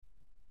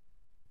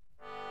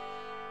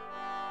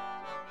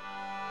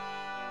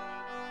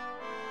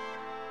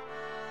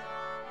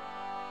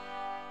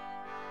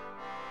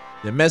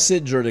The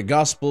message or the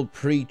gospel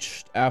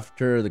preached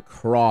after the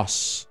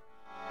cross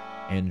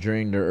and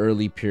during the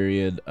early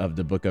period of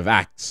the book of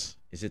Acts.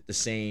 Is it the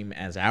same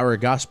as our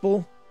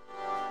gospel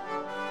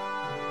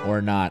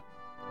or not?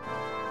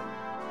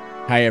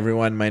 Hi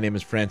everyone, my name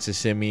is Francis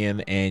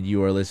Simeon and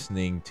you are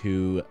listening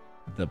to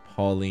the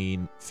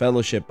Pauline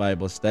Fellowship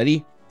Bible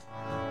Study.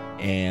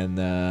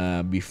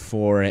 And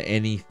before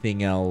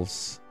anything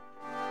else,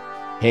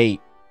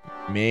 hey,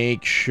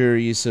 make sure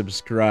you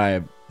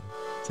subscribe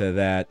to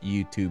that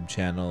YouTube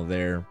channel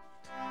there.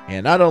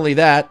 And not only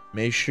that,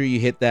 make sure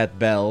you hit that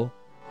bell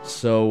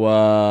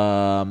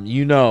so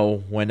you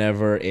know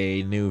whenever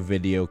a new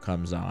video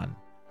comes on.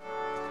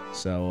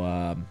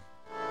 So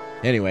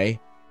anyway,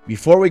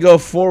 before we go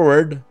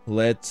forward,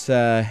 let's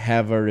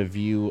have a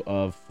review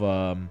of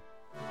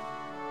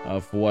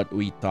what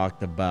we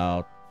talked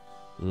about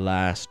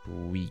last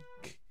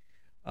week.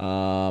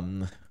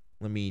 Let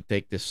me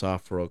take this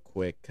off real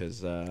quick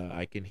because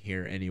I can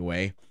hear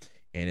anyway,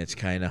 and it's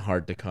kind of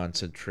hard to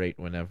concentrate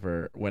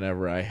whenever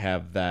I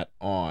have that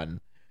on.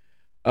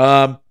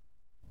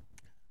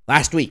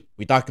 Last week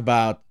we talked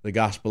about the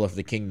gospel of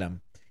the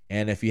kingdom,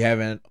 and if you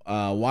haven't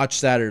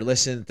watched that or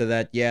listened to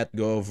that yet,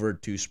 go over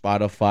to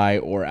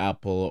Spotify or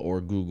Apple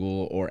or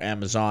Google or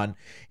Amazon,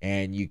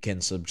 and you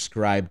can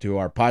subscribe to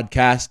our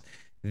podcast,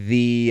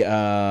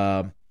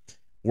 the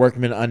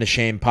Workman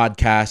Unashamed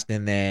podcast.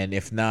 And then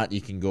if not,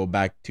 you can go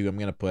back to, I'm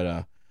gonna put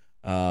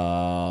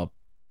a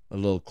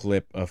little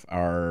clip of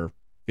our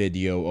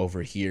video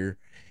over here,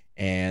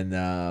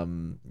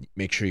 and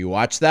make sure you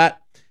watch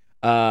that.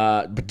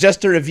 But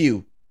just a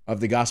review of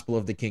the gospel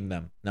of the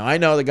kingdom. Now I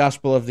know the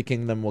gospel of the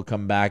kingdom will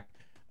come back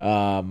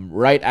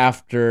right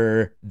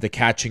after the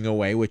catching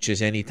away, which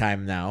is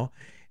anytime now.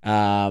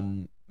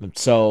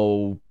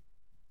 So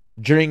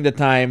during the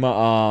time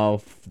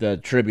of the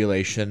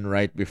tribulation,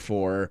 right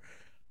before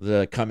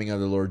the coming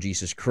of the Lord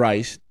Jesus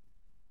Christ.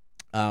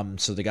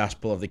 So the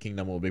gospel of the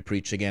kingdom will be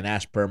preached again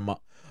as per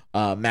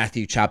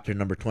Matthew chapter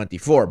number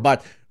 24.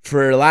 But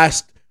for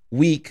last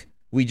week,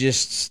 we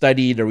just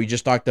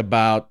talked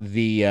about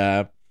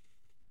the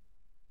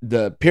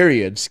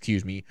periods,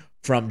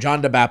 from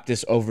John the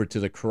Baptist over to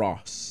the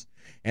cross.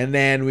 And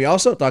then we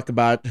also talked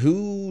about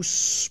who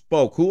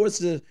spoke, who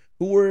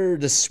were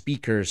the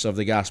speakers of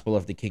the gospel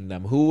of the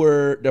kingdom, who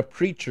were the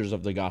preachers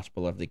of the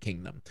gospel of the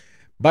kingdom.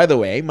 By the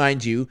way,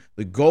 mind you,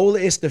 the goal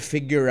is to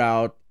figure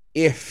out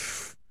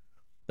if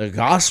the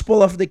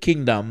gospel of the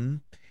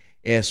kingdom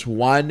is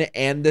one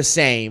and the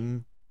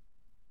same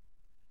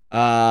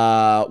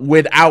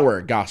with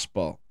our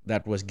gospel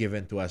that was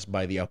given to us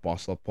by the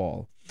Apostle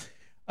Paul.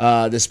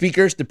 The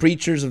speakers, the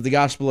preachers of the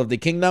gospel of the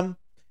kingdom,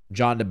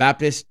 John the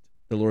Baptist,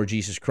 the Lord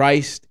Jesus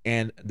Christ,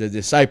 and the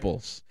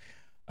disciples.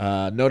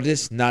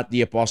 Notice, not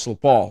the Apostle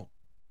Paul.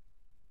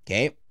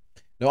 Okay?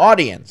 The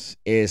audience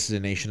is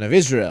the nation of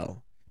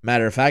Israel.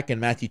 Matter of fact,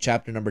 in Matthew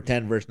chapter number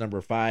 10, verse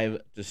number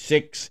 5 to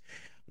 6,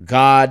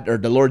 God, or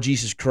the Lord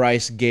Jesus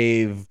Christ,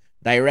 gave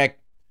direct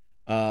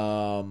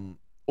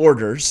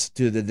orders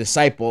to the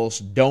disciples,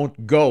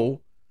 don't go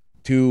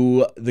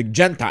to the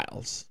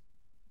Gentiles.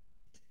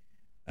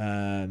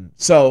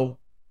 So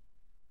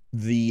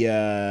the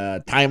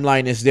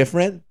timeline is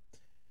different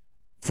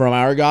from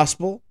our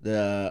gospel.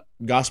 The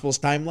gospel's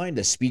timeline,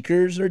 the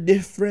speakers are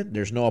different.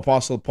 There's no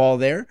Apostle Paul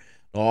there.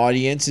 The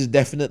audience is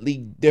definitely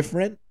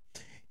different.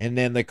 And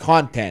then the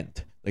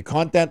content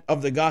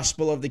of the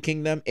gospel of the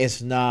kingdom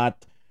is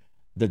not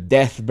the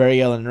death,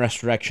 burial, and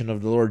resurrection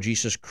of the Lord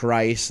Jesus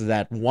Christ,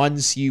 that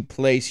once you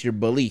place your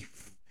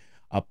belief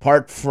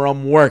apart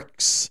from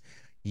works,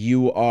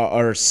 you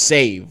are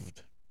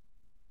saved.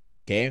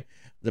 Okay?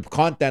 The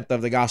content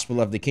of the gospel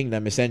of the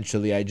kingdom,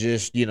 essentially, I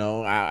just,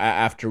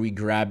 after we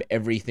grab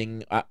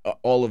everything,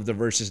 all of the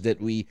verses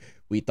that we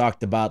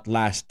talked about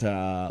last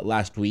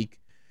week,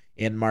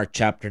 in Mark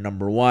chapter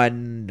number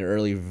 1, the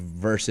early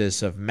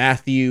verses of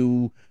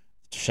Matthew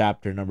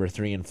chapter number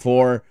 3 and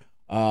 4,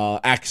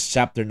 Acts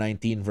chapter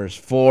 19 verse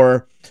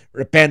 4,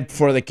 repent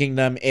for the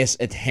kingdom is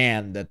at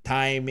hand. The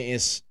time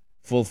is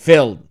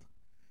fulfilled.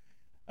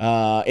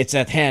 It's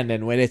at hand,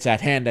 and when it's at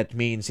hand, that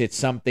means it's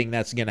something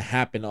that's going to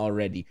happen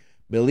already.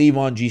 Believe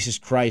on Jesus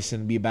Christ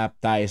and be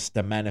baptized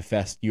to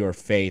manifest your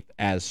faith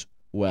as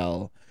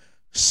well.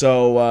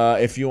 So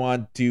if you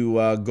want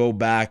to go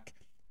back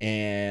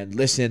and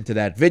listen to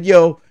that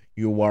video,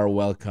 you are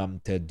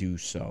welcome to do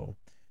so.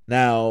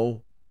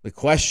 Now, the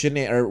question,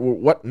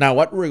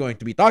 what we're going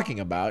to be talking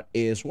about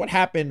is what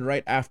happened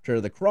right after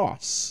the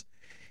cross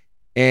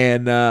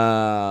and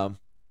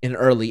in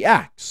early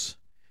Acts,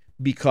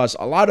 because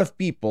a lot of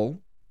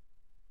people,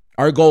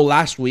 our goal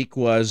last week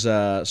was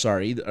to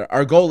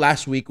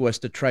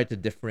try to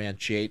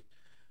differentiate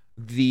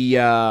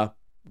the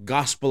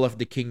gospel of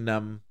the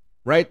kingdom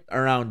right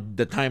around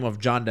the time of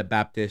John the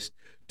Baptist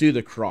to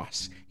the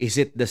cross. Is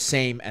it the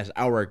same as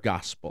our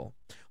gospel?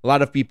 A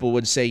lot of people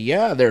would say,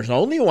 yeah, there's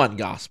only one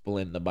gospel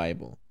in the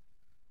Bible.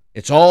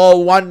 It's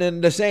all one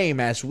and the same,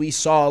 as we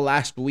saw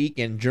last week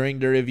and during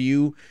the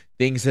review.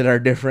 Things that are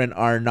different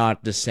are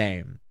not the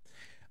same.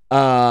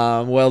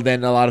 Well,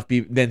 then a lot of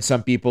people, then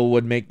some people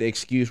would make the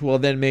excuse, well,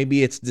 then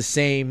maybe it's the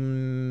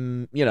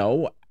same,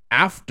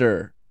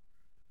 after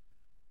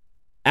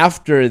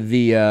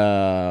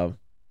the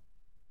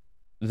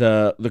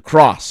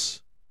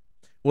cross.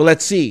 Well,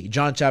 let's see.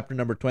 John chapter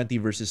number 20,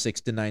 verses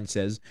 6 to 9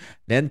 says,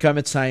 Then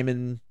cometh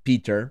Simon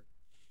Peter,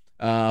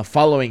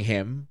 following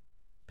him,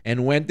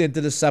 and went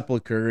into the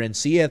sepulchre, and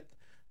seeth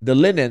the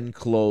linen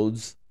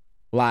clothes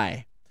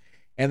lie,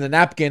 and the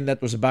napkin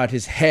that was about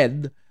his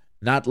head,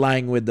 not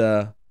lying with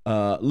the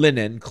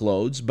linen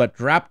clothes, but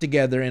wrapped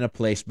together in a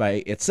place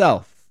by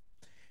itself.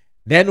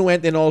 Then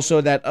went in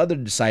also that other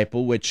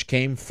disciple, which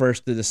came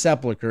first to the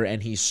sepulchre,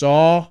 and he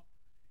saw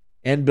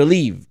and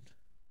believed.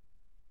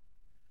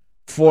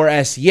 For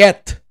as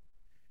yet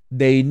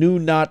they knew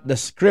not the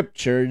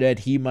scripture that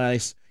he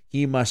must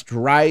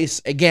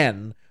rise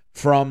again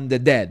from the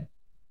dead.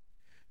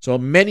 So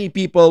many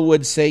people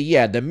would say,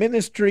 yeah, the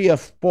ministry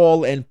of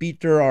Paul and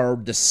Peter are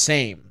the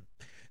same.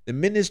 The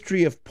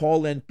ministry of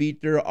Paul and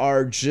Peter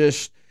are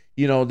just,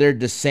 they're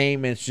the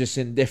same. It's just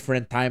in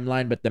different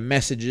timeline, but the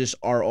messages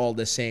are all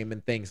the same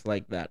and things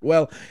like that.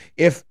 Well,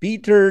 if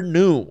Peter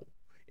knew,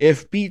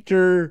 if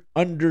Peter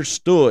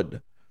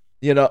understood,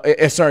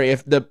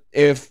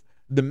 if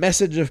the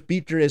message of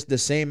Peter is the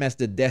same as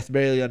the death,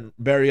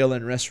 burial,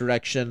 and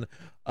resurrection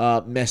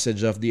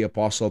message of the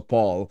Apostle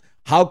Paul,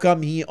 how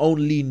come he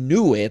only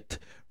knew it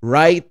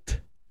right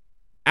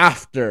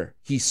after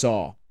he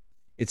saw?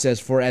 It says,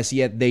 for as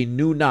yet they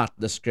knew not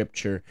the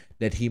scripture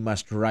that he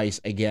must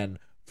rise again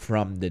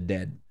from the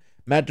dead.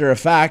 Matter of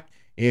fact,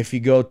 if you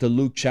go to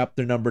Luke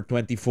chapter number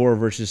 24,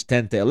 verses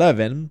 10 to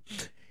 11,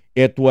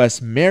 it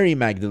was Mary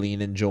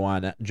Magdalene and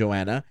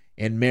Joanna,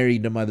 and Mary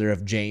the mother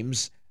of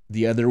James,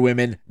 the other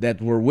women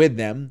that were with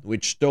them,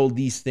 which told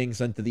these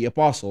things unto the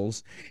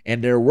apostles,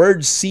 and their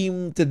words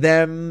seemed to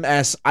them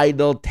as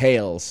idle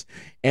tales,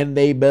 and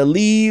they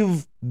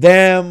believe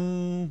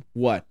them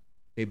what?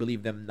 They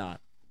believe them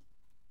not.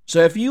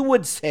 So if you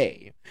would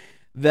say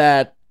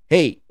that,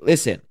 hey,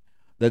 listen,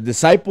 the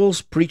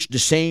disciples preached the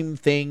same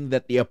thing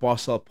that the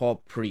Apostle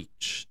Paul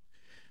preached.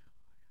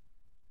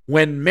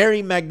 When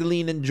Mary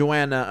Magdalene and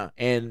Joanna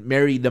and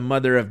Mary, the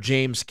mother of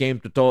James, came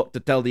to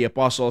tell the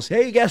apostles,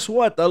 hey, guess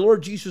what? The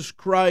Lord Jesus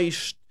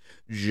Christ,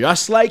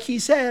 just like he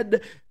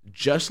said,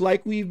 just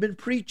like we've been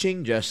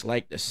preaching, just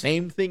like the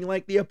same thing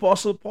like the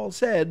Apostle Paul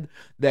said,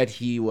 that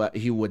he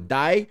would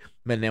die,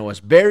 and then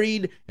was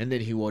buried, and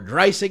then he would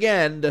rise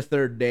again the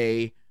third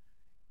day.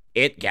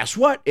 Guess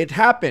what? It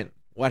happened.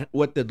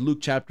 What did Luke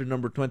chapter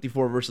number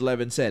 24, verse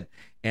 11 said?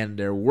 And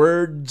their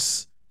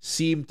words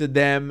seemed to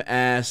them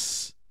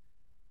as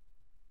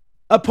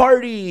a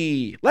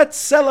party. Let's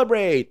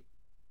celebrate.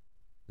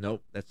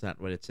 Nope, that's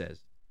not what it says.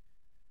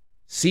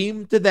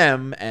 Seemed to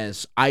them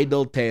as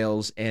idle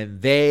tales,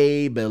 and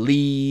they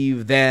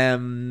believe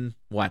them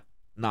what?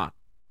 Not.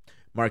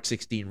 Mark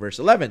 16, verse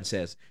 11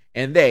 says,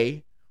 and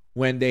they,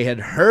 when they had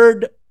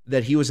heard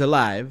that he was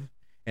alive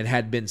and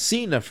had been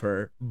seen of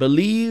her,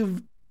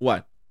 believed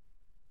what?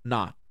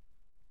 Not.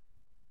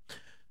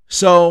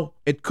 So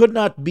it could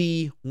not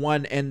be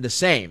one and the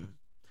same,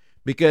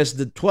 because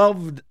the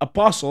 12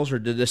 apostles or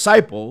the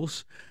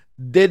disciples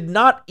did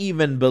not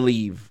even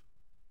believe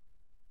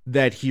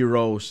that he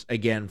rose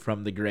again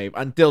from the grave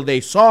until they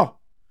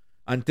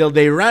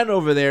ran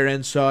over there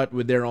and saw it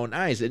with their own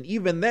eyes. And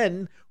even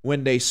then,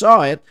 when they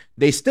saw it,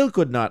 they still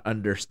could not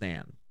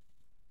understand.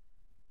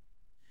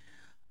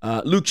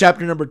 Luke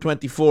chapter number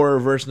 24,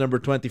 verse number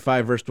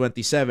 25, verse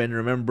 27.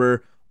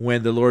 Remember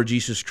when the Lord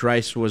Jesus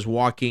Christ was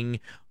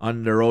walking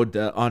on the road,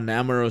 on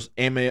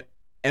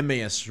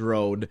Emmaus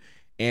Road,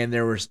 and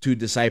there was two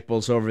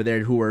disciples over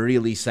there who were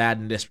really sad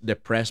and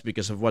depressed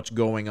because of what's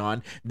going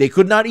on. They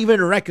could not even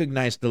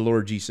recognize the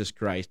Lord Jesus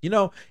Christ.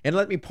 And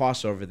let me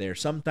pause over there.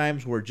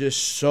 Sometimes we're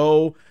just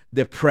so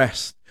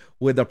depressed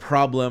with the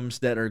problems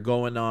that are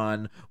going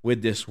on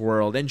with this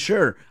world. And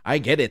sure, I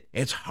get it.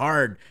 It's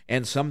hard.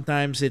 And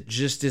sometimes it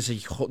just is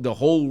the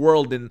whole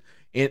world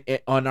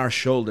on our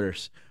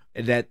shoulders.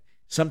 That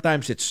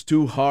sometimes it's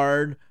too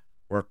hard.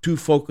 We're too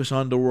focused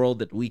on the world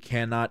that we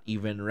cannot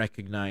even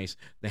recognize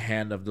the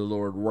hand of the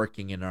Lord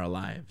working in our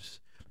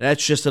lives.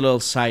 That's just a little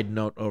side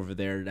note over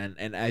there.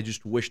 And I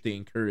just wish to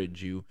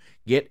encourage you,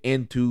 get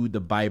into the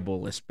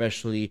Bible,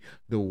 especially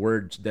the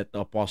words that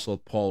the Apostle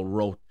Paul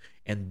wrote,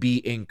 and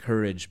be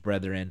encouraged,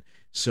 brethren,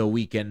 so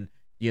we can,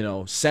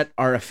 set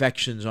our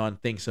affections on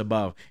things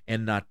above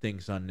and not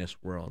things on this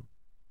world.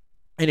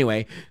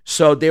 Anyway,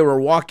 so they were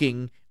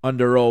walking on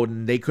the road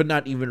and they could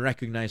not even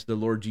recognize the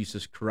Lord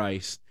Jesus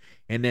Christ.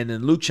 And then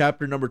in Luke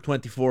chapter number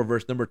 24,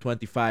 verse number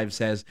 25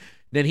 says,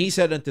 Then he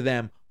said unto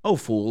them, O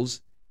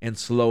fools, and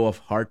slow of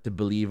heart to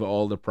believe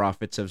all the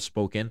prophets have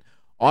spoken,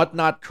 ought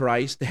not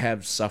Christ to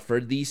have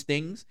suffered these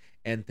things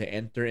and to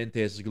enter into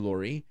his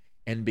glory?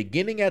 And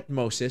beginning at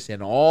Moses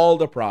and all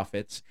the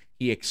prophets,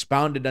 he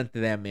expounded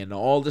unto them in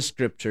all the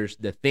scriptures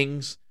the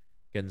things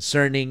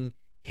concerning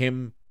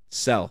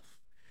himself.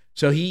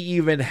 So he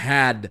even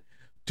had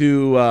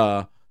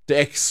to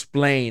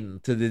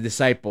explain to the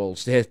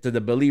disciples, to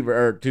the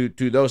believer, or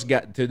to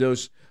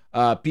those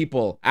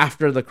people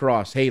after the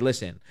cross, hey,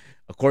 listen,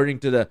 according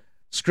to the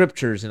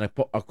scriptures and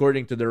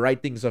according to the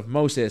writings of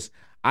Moses,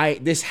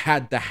 this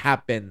had to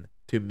happen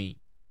to me.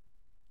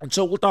 And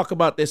so we'll talk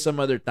about this some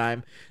other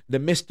time. The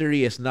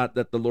mystery is not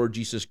that the Lord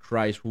Jesus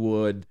Christ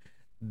would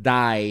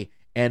die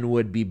and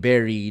would be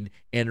buried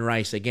and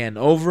rise again.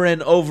 Over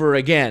and over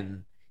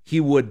again, he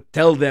would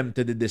tell them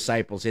to the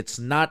disciples. It's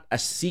not a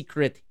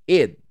secret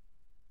hid.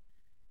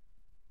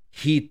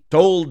 He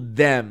told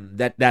them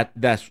that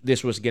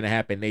this was going to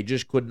happen. They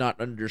just could not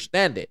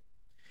understand it.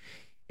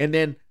 And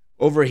then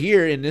over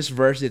here in this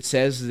verse, it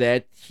says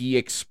that he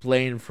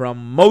explained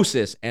from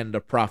Moses and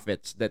the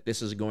prophets that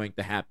this is going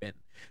to happen.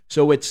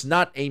 So it's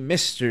not a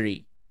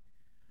mystery.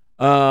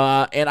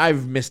 And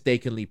I've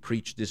mistakenly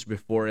preached this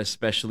before,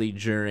 especially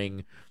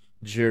during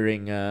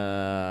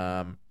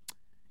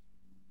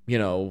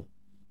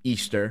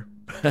Easter,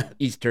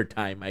 Easter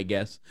time, I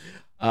guess.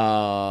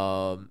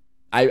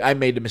 I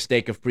made the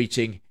mistake of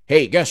preaching,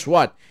 hey, guess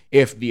what?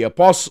 If the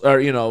apostle, or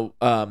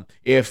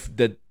if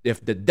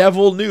the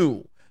devil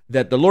knew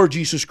that the Lord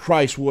Jesus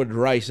Christ would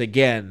rise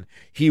again,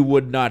 he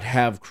would not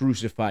have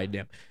crucified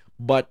him.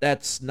 But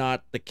that's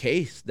not the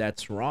case.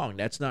 That's wrong.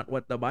 That's not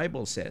what the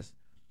Bible says.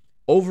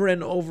 Over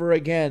and over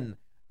again,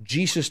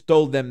 Jesus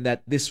told them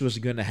that this was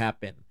going to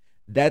happen.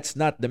 That's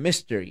not the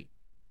mystery.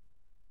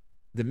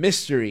 The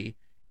mystery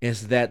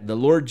is that the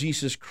Lord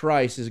Jesus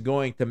Christ is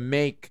going to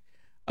make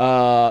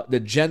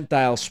the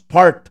Gentiles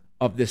part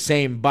of the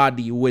same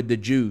body with the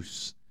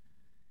Jews.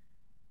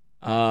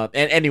 And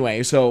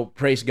anyway, so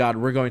praise God,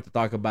 we're going to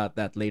talk about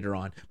that later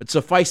on. But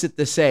suffice it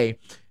to say,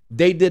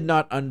 they did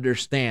not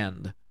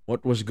understand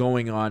what was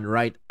going on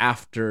right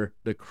after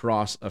the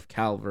cross of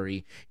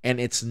Calvary, and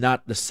it's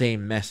not the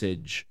same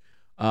message.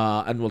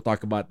 And we'll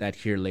talk about that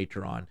here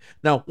later on.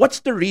 Now, what's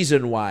the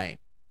reason why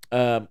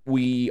we're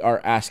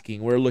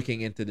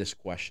looking into this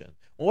question?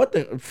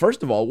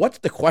 First of all, what's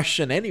the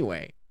question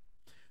anyway?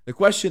 The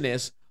question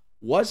is,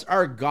 was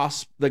our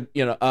gospel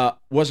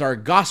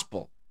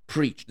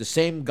preached, the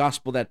same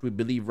gospel that we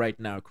believe right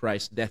now,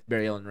 Christ's death,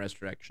 burial, and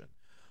resurrection?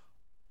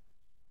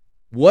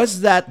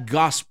 Was that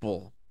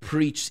gospel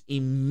preached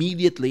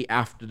immediately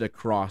after the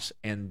cross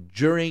and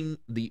during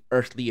the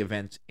earthly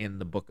events in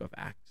the book of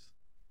Acts?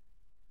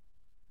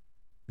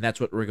 And that's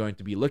what we're going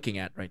to be looking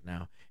at right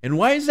now. And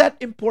why is that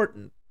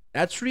important?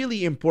 That's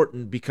really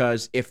important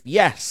because if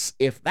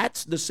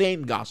that's the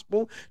same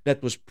gospel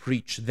that was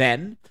preached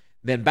then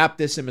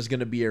baptism is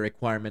going to be a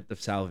requirement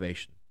of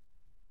salvation.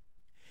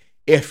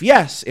 If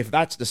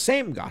that's the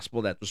same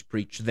gospel that was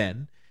preached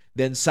then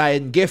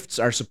sign gifts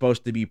are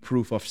supposed to be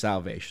proof of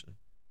salvation.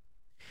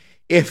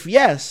 If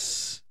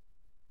yes,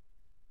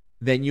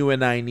 then you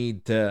and I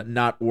need to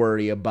not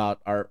worry about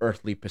our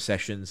earthly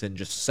possessions and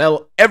just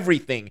sell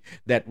everything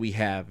that we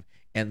have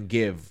and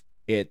give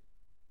it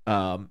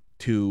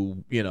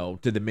to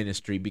the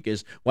ministry,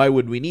 because why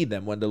would we need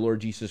them when the Lord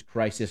Jesus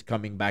Christ is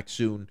coming back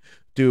soon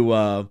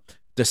to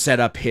set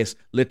up his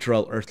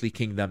literal earthly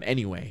kingdom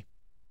anyway,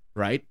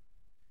 right?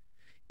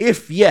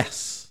 If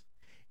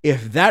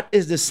that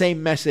is the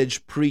same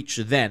message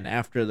preached then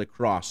after the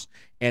cross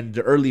and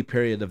the early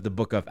period of the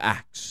book of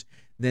Acts,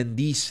 then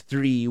these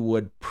three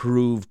would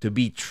prove to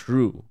be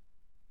true.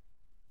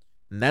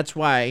 And that's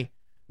why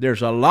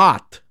there's a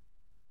lot.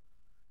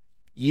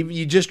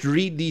 You just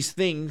read these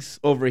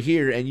things over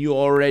here and you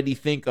already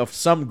think of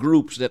some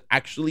groups that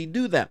actually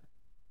do them.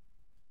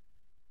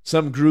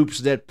 Some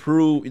groups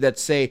that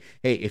say,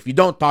 hey, if you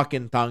don't talk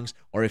in tongues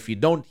or if you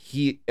don't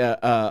heal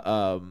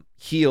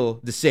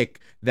the sick,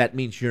 that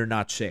means you're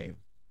not saved.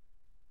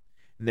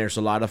 And there's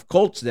a lot of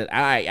cults that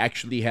I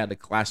actually had a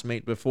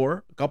classmate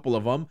before, a couple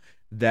of them,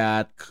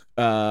 that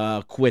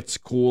quit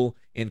school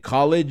in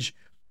college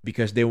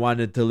because they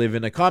wanted to live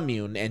in a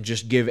commune and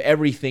just give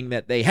everything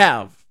that they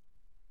have.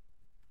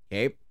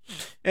 Okay?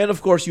 And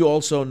of course, you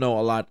also know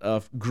a lot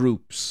of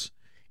groups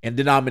and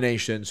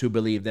denominations who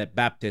believe that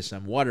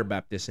water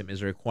baptism,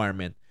 is a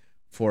requirement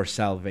for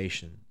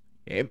salvation.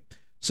 Okay?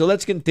 So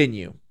let's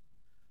continue.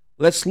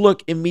 Let's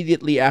look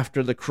immediately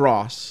after the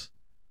cross.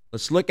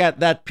 Let's look at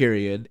that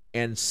period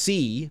and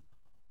see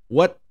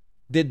what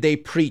did they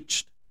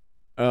preach.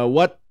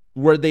 What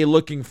were they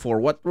looking for?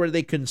 What were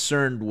they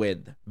concerned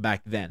with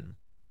back then?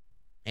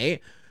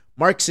 Okay?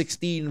 Mark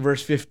 16,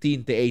 verse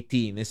 15 to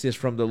 18. This is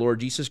from the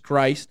Lord Jesus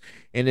Christ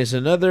and is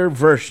another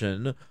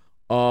version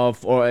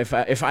of, or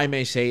if I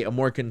may say, a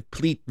more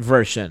complete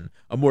version,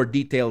 a more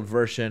detailed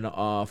version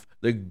of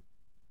the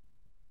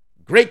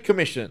Great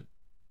Commission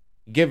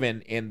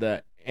given in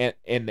the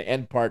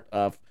end part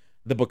of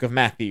the book of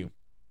Matthew.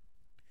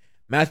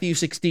 Matthew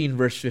 16,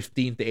 verse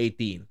 15 to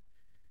 18.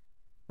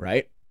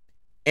 Right?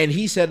 And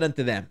he said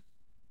unto them,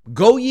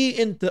 go ye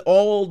into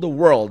all the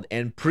world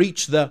and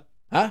preach the,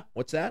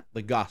 what's that?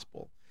 The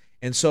gospel.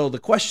 And so the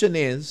question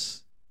is,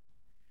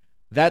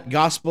 that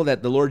gospel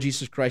that the Lord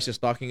Jesus Christ is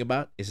talking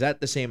about, is that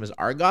the same as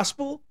our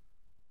gospel?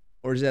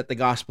 Or is that the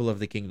gospel of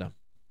the kingdom?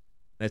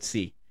 Let's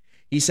see.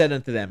 He said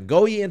unto them,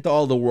 go ye into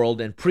all the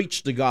world and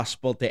preach the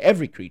gospel to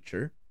every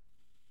creature.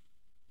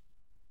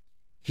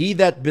 He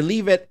that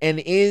believeth and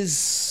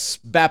is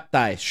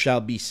baptized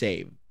shall be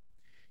saved.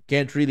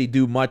 Can't really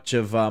do much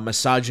of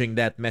massaging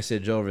that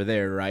message over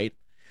there, right?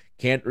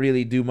 Can't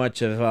really do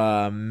much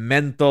of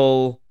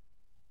mental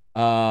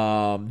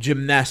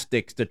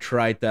gymnastics to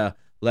try to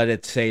let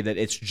it say that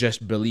it's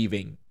just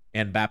believing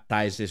and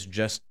baptized is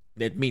just,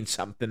 it means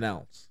something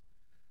else.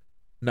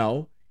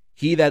 No.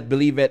 He that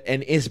believeth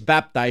and is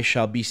baptized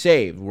shall be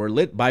saved.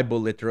 We're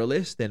Bible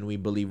literalists, and we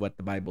believe what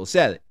the Bible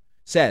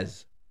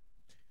says.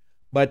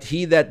 But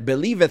he that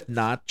believeth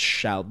not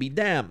shall be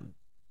damned.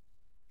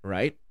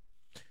 Right?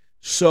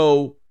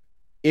 So,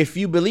 if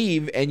you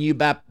believe and you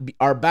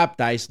are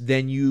baptized,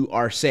 then you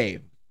are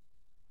saved.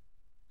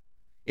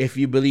 If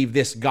you believe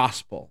this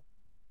gospel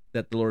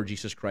that the Lord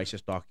Jesus Christ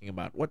is talking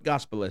about. What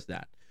gospel is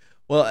that?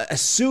 Well,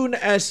 as soon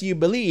as you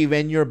believe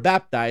and you're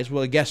baptized,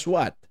 well, guess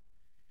what?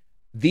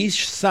 These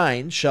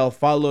signs shall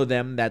follow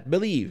them that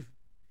believe.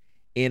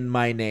 In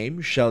my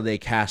name shall they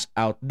cast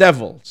out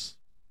devils.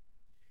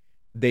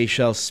 They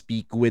shall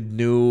speak with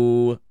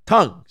new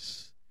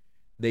tongues.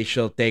 They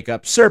shall take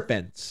up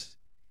serpents.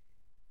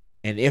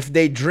 And if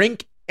they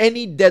drink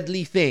any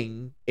deadly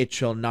thing, it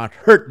shall not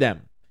hurt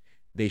them.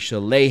 They shall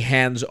lay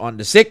hands on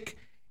the sick,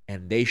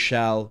 and they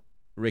shall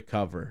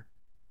recover.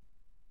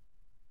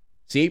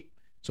 See?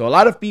 So a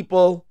lot of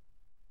people,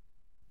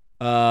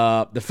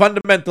 the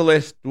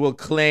fundamentalist will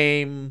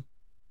claim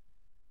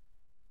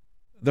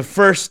the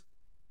first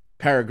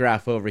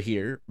paragraph over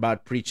here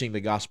about preaching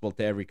the gospel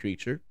to every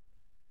creature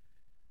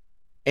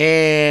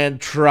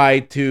and try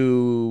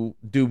to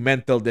do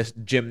mental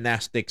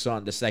gymnastics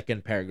on the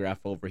second paragraph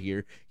over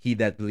here. He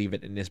that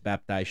believeth and is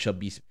baptized shall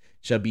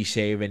be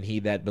saved, and he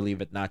that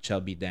believeth not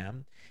shall be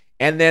damned.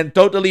 And then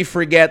totally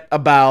forget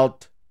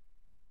about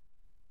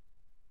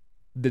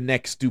the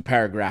next two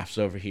paragraphs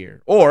over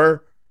here.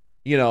 Or,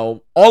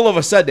 all of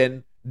a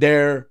sudden,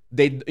 they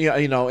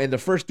in the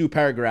first two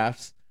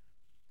paragraphs,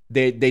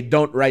 they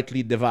don't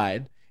rightly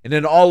divide. And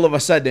then all of a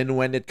sudden,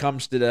 when it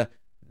comes to the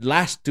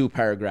last two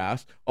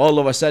paragraphs, all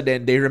of a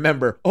sudden they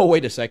remember, oh,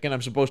 wait a second,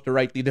 I'm supposed to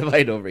rightly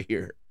divide over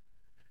here.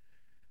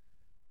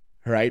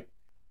 Right?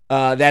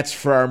 That's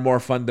for our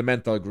more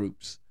fundamental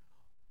groups.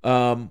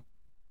 For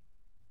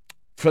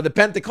the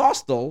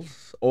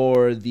Pentecostals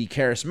or the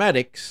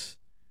Charismatics,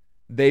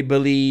 they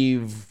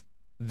believe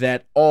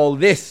that all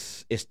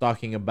this is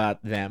talking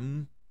about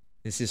them.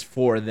 This is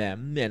for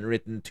them and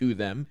written to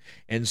them.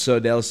 And so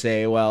they'll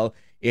say, well,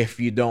 if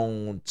you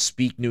don't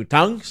speak new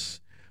tongues,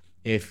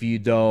 if you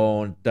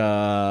don't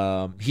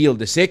heal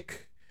the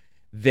sick,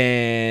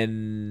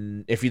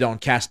 then if you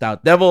don't cast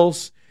out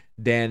devils,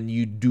 then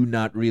you do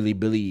not really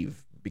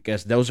believe,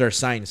 because those are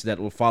signs that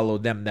will follow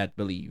them that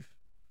believe.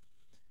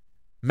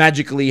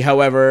 Magically,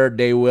 however,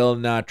 they will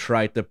not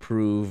try to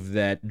prove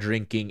that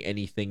drinking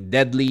anything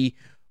deadly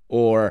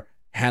or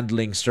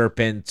handling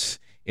serpents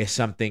is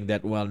something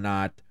that will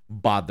not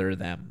bother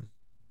them.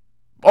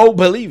 Oh,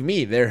 believe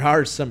me, there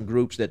are some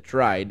groups that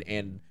tried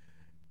and,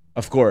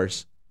 of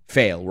course,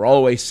 fail. We're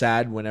always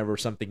sad whenever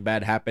something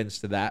bad happens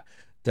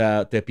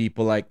to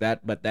people like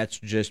that, but that's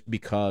just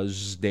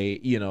because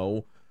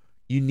you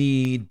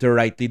need to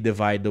rightly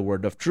divide the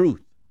word of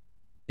truth.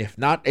 If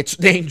not, it's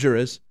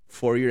dangerous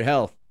for your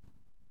health.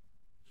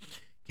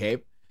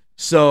 Okay,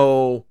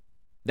 so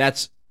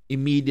that's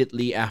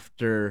immediately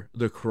after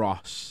the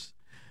cross.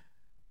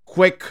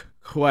 Quick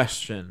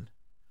question.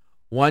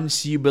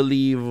 Once you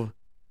believe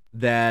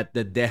that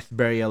the death,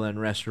 burial, and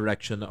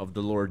resurrection of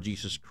the Lord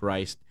Jesus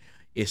Christ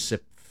is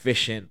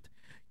sufficient,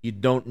 you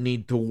don't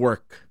need to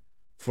work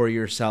for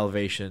your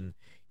salvation.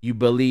 You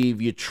believe,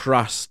 you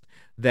trust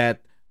that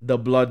the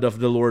blood of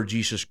the Lord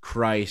Jesus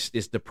Christ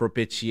is the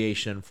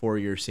propitiation for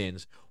your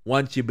sins.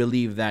 Once you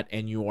believe that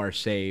and you are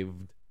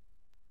saved,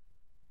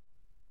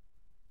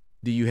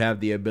 do you have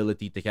the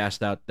ability to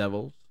cast out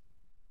devils?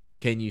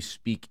 Can you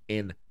speak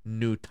in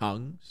new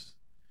tongues?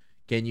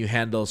 Can you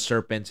handle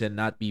serpents and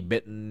not be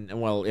bitten?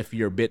 Well, if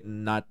you're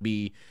bitten,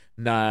 nothing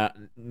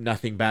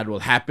bad will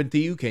happen to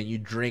you. Can you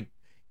drink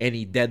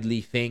any deadly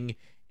thing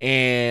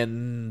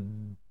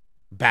and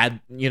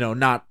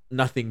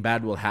nothing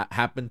bad will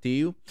happen to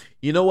you?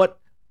 You know what?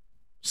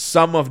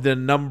 Some of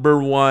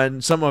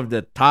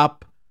the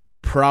top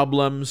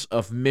problems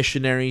of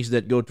missionaries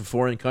that go to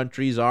foreign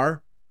countries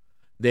are,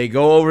 they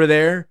go over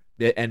there,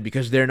 and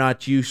because they're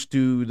not used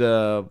to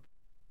the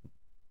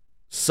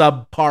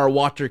subpar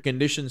water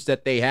conditions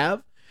that they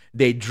have,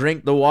 they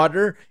drink the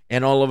water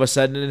and all of a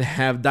sudden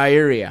have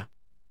diarrhea.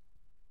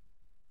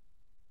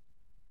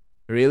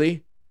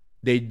 Really?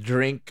 They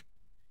drink,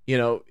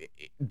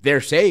 they're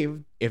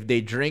saved. If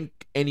they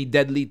drink any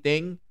deadly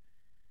thing,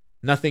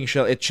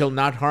 it shall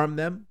not harm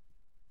them.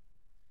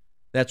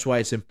 That's why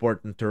it's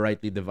important to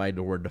rightly divide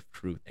the word of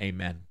truth.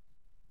 Amen.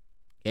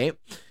 Okay?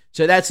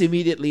 So that's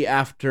immediately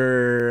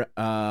after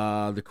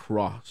the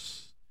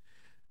cross.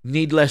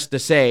 Needless to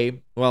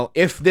say, well,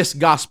 if this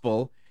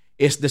gospel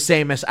is the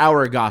same as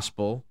our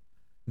gospel,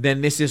 then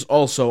this is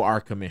also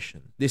our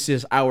commission. This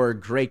is our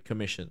great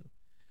commission.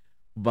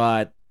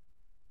 But,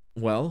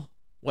 well,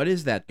 what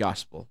is that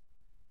gospel?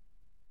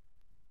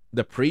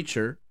 The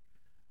preacher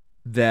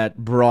that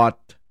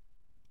brought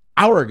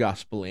our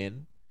gospel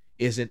in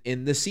isn't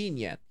in the scene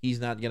yet. He's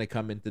not going to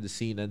come into the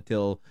scene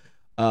until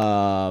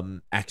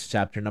Acts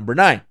chapter number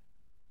 9.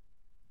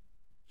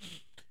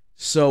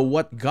 So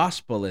what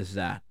gospel is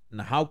that?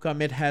 And how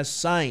come it has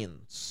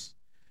signs?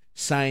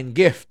 Sign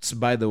gifts,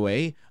 by the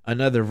way.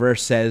 Another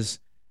verse says,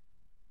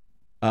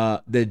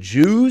 the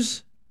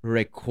Jews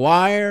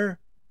require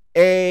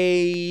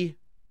a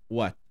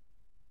what?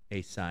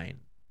 A sign.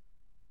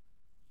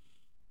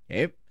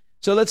 Okay.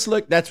 So let's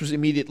look. That was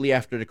immediately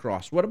after the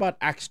cross. What about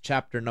Acts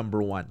chapter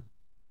number 1?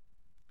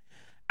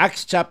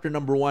 Acts chapter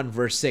number 1,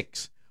 verse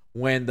 6.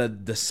 When the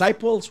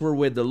disciples were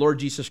with the Lord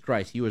Jesus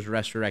Christ, he was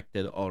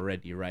resurrected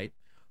already, right?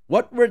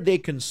 What were they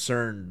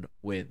concerned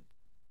with?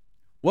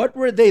 What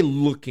were they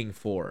looking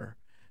for?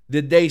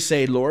 Did they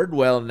say, Lord,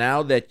 well,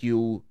 now that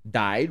you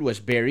died, was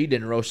buried,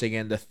 and rose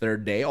again the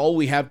third day, all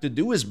we have to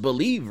do is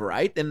believe,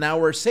 right? And now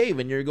we're saved,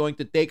 and you're going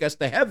to take us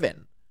to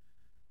heaven.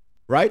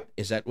 Right?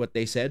 Is that what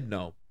they said?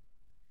 No.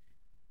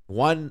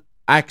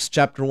 Acts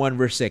chapter 1,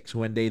 verse 6,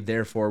 when they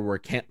therefore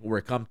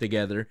were come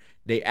together,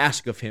 they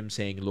asked of him,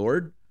 saying,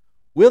 Lord,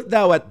 wilt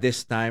thou at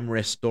this time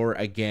restore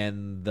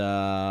again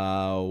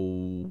the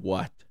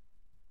what?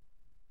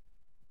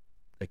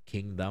 The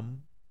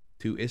kingdom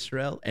to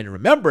Israel? And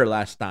remember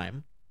last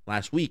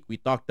week, we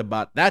talked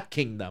about that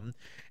kingdom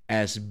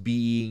as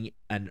being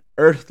an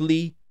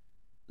earthly,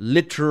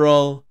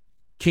 literal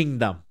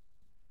kingdom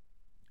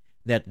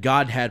that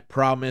God had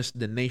promised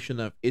the nation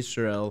of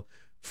Israel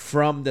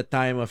from the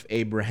time of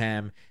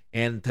Abraham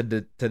and to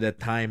the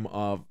time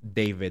of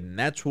David. And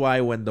that's why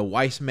when the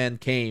wise men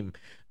came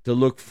to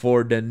look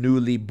for the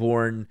newly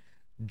born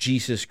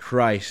Jesus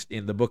Christ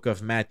in the book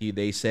of Matthew,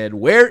 they said,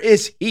 where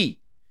is he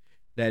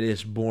that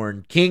is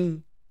born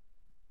King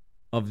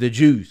of the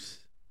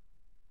Jews?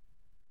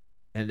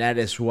 And that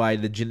is why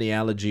the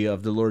genealogy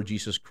of the Lord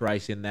Jesus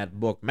Christ in that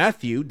book,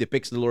 Matthew,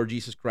 depicts the Lord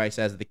Jesus Christ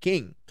as the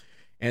king.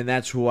 And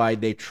that's why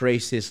they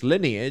trace his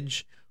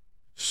lineage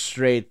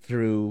straight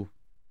through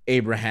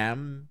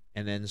Abraham,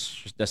 and then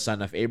the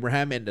son of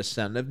Abraham and the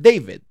son of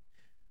David.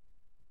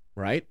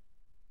 Right?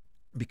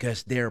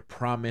 Because they're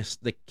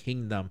promised the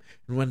kingdom.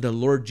 And when the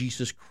Lord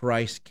Jesus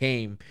Christ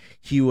came,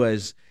 he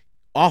was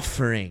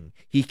offering.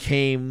 He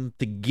came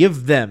to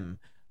give them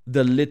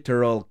the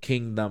literal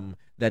kingdom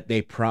that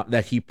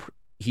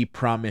he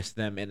promised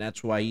them. And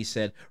that's why he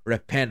said,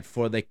 repent,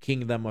 for the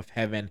kingdom of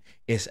heaven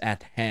is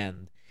at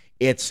hand.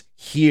 It's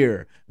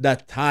here. The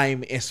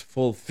time is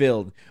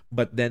fulfilled.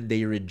 But then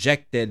they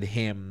rejected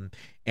him.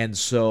 And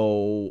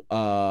so,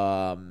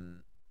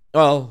 I'm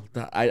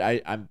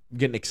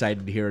getting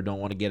excited here. I don't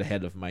want to get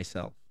ahead of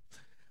myself.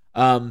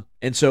 And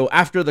so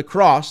after the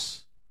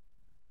cross,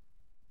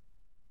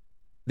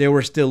 they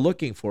were still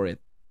looking for it.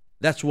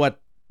 That's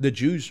what the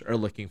Jews are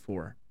looking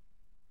for.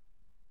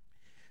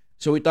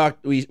 So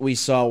we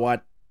saw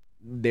what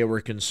they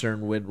were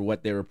concerned with,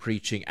 what they were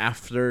preaching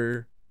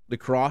after the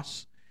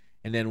cross,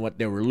 and then what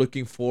they were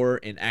looking for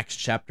in Acts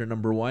chapter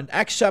number 1.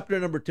 Acts chapter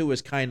number 2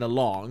 is kind of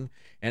long,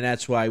 and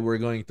that's why we're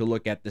going to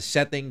look at the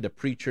setting, the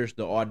preachers,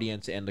 the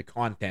audience, and the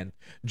content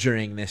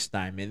during this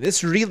time. And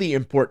it's really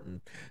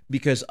important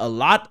because a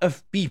lot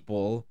of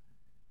people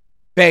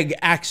peg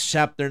Acts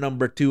chapter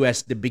number 2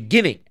 as the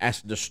beginning,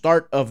 as the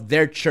start of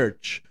their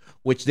church,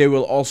 which they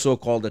will also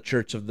call the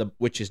church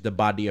which is the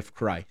body of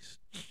Christ.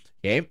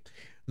 Okay?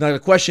 Now the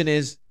question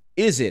is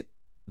it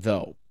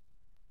though?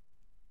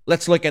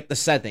 Let's look at the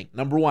setting.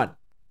 Number 1.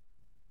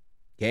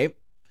 Okay?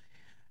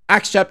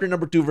 Acts chapter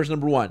number 2, verse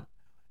number 1.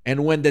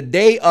 And when the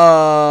day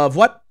of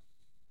what?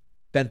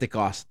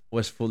 Pentecost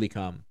was fully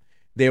come,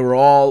 they were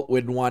all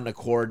with one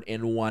accord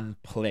in one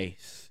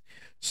place.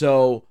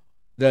 So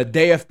the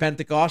day of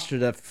Pentecost, or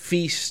the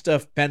feast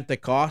of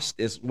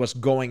Pentecost, was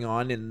going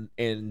on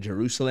in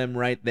Jerusalem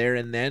right there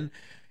and then.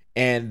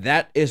 And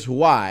that is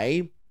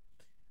why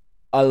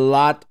a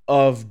lot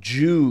of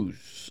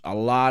Jews, a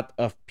lot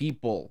of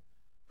people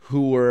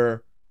who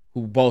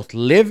both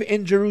live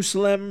in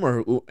Jerusalem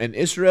or in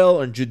Israel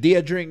or in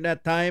Judea during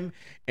that time,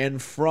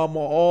 and from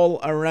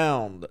all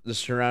around the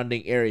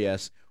surrounding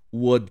areas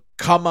would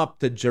come up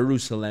to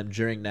Jerusalem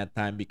during that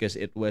time because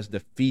it was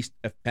the Feast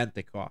of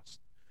Pentecost,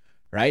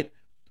 right?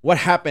 What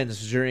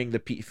happens during the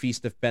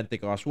Feast of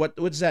Pentecost? What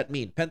does that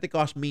mean?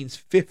 Pentecost means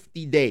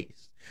 50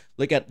 days.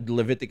 Look at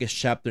Leviticus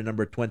chapter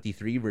number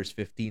 23, verse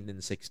 15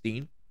 and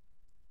 16.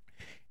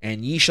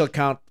 And ye shall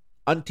count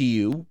unto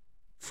you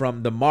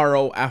from the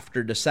morrow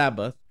after the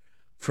Sabbath,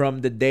 from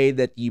the day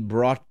that ye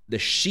brought the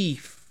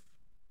sheaf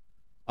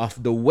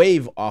of the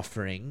wave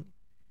offering,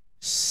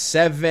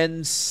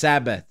 7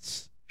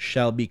 Sabbaths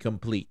shall be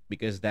complete,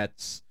 because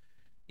that's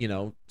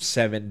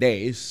 7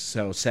 days.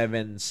 So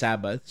 7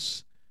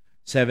 Sabbaths,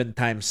 7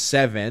 times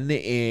 7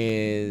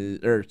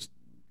 is,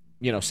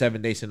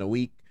 7 days in a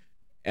week.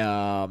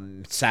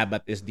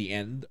 Sabbath is the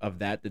end of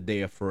that, the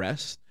day of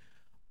rest.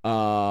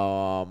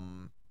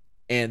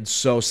 And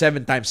so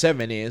 7 times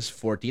 7 is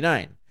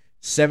 49.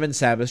 7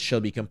 Sabbaths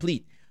shall be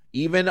complete,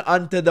 even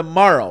unto the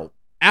morrow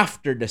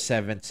after the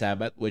 7th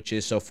Sabbath, which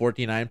is, so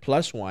 49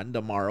 plus 1,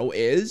 the morrow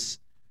is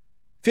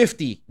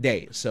 50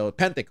 days. So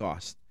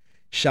Pentecost.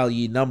 shall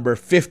ye number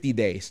 50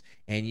 days,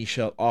 and ye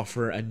shall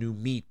offer a new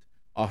meat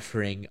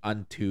offering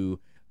unto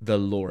the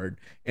Lord.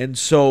 And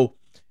so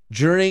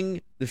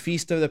during the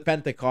feast of the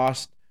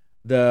Pentecost,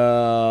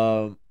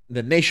 the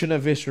nation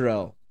of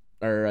Israel,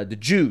 or the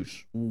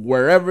Jews,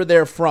 wherever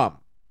they're from,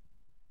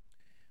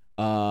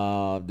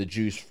 the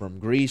Jews from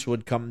Greece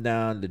would come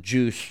down. The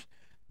Jews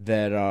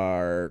that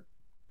are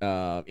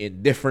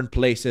in different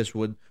places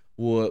would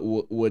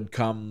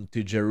come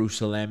to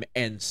Jerusalem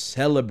and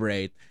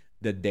celebrate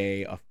the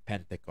day of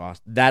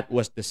Pentecost. That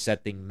was the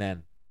setting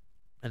then.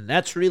 And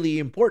that's really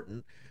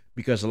important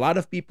because a lot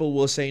of people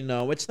will say,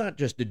 no, it's not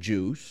just the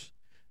Jews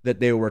that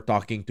they were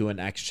talking to in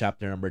Acts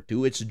chapter number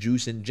 2. It's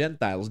Jews and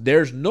Gentiles.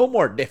 There's no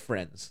more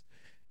difference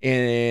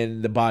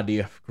in the body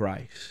of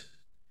Christ.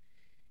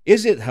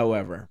 Is it,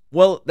 however?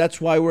 Well, that's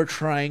why we're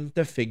trying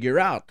to figure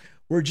out.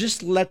 We're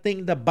just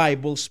letting the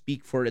Bible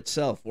speak for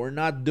itself. We're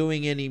not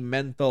doing any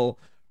mental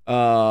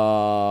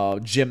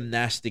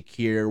gymnastic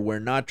here. We're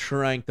not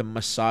trying to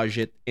massage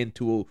it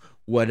into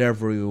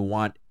whatever we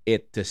want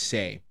it to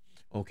say.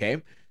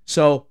 Okay?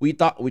 So we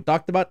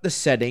talked about the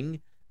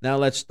setting. Now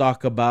let's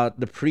talk about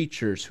the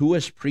preachers. Who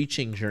was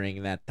preaching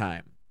during that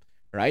time?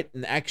 Right?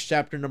 In Acts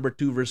chapter number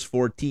 2, verse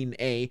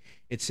 14a,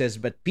 it says,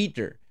 but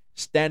Peter,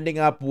 standing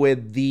up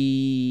with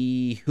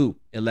the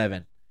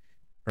 11,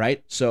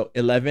 right? So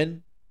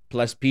 11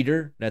 plus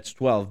Peter, that's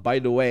 12. By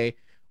the way,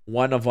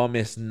 one of them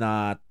is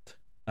not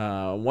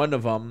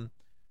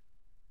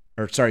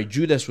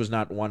Judas was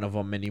not one of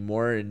them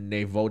anymore, and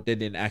they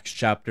voted in Acts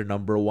chapter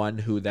number 1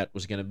 who that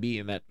was going to be,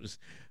 and that was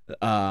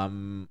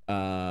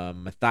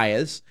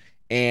Matthias.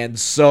 And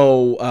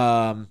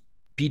so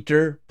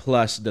Peter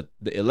plus the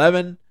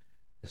 11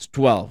 is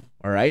 12,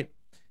 all right?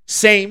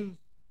 Same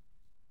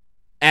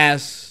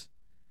as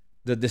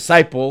the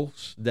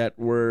disciples that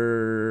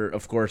were,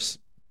 of course,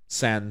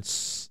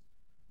 sans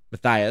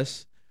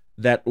Matthias,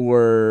 that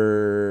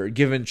were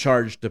given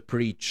charge to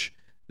preach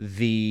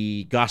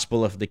the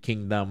gospel of the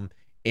kingdom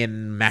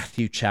in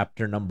Matthew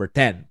chapter number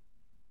 10.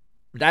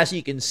 But as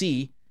you can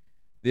see,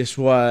 this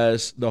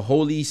was the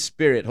Holy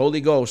Spirit,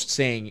 Holy Ghost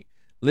saying,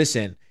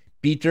 listen,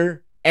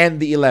 Peter and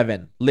the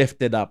 11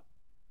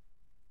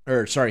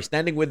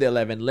 standing with the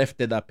 11,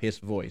 lifted up his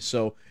voice.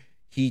 So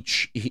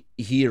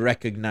he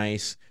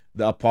recognized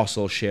the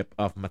apostleship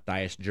of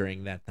Matthias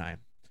during that time.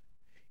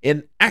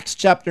 In Acts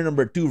chapter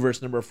number 2,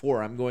 verse number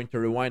 4, I'm going to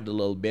rewind a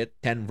little bit,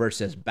 10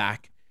 verses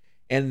back.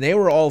 And they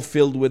were all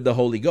filled with the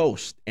Holy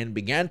Ghost and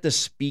began to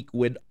speak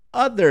with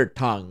other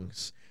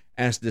tongues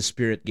as the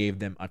Spirit gave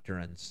them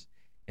utterance.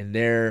 And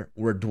there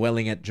were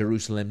dwelling at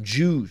Jerusalem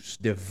Jews,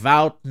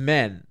 devout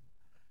men,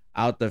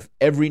 out of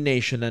every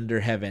nation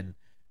under heaven.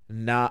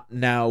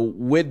 Now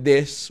when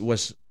this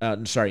was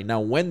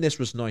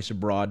noised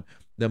abroad,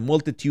 the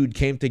multitude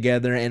came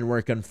together and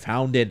were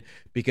confounded,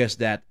 because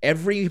that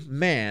every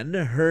man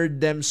heard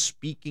them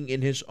speaking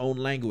in his own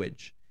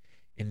language.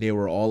 And they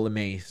were all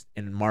amazed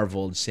and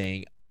marveled,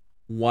 saying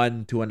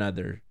one to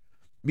another,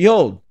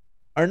 behold,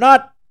 are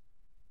not,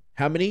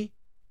 how many?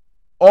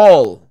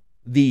 All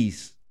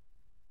these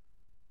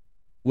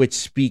which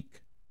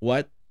speak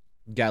what?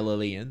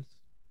 Galileans.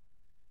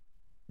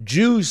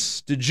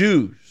 Jews to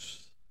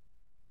Jews.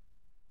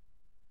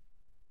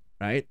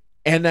 Right?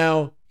 And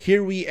now,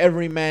 hear we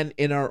every man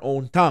in our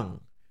own tongue,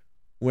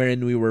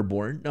 wherein we were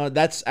born. Now,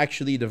 that's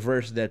actually the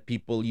verse that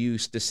people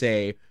used to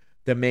say,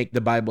 to make the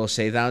Bible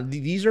say, now,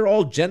 these are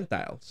all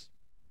Gentiles.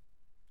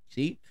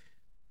 See?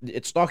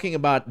 It's talking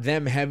about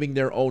them having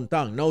their own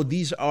tongue. No,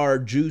 these are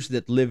Jews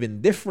that live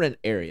in different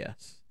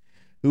areas,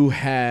 who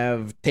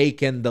have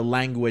taken the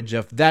language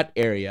of that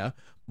area,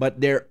 but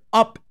they're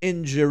up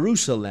in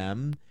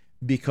Jerusalem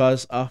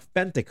because of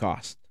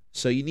Pentecost.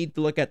 So you need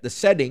to look at the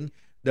setting.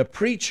 The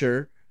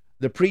preachers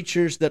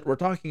that we're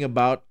talking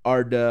about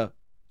are the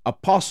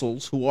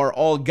apostles, who are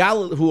all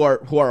who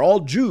are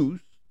all Jews,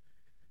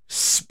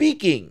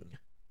 speaking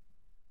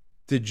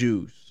to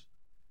Jews.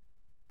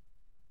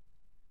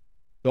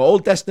 The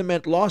Old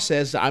Testament law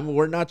says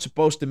we're not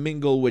supposed to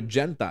mingle with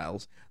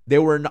Gentiles. They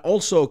were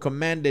also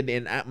commanded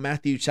in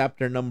Matthew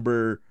chapter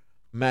number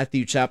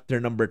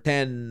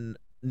 10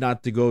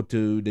 not to go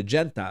to the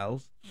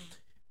Gentiles.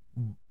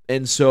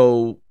 And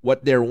so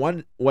what they're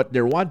wanting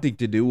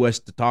to do was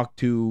to talk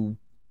to,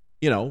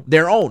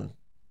 their own,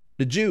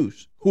 the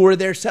Jews, who are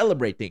there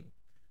celebrating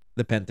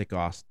the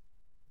Pentecost.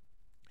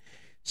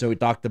 So we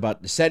talked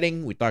about the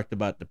setting, we talked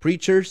about the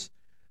preachers,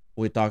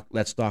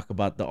 let's talk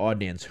about the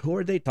audience. Who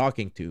are they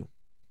talking to?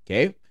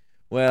 Okay?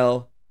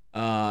 Well,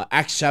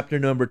 Acts chapter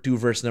number 2,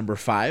 verse number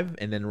 5,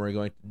 and then we're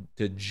going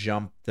to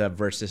jump to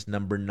verses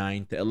number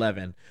 9 to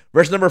 11.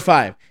 Verse number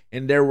 5,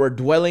 and there were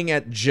dwelling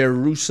at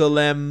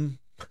Jerusalem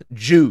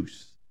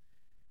Jews,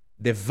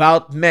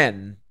 devout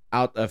men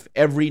out of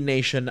every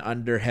nation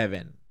under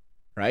heaven.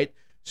 Right?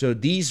 So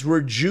these were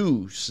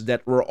Jews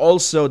that were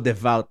also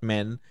devout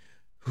men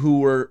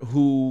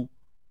who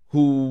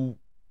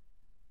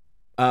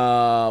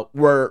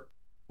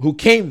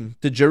came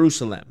to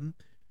Jerusalem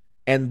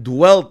and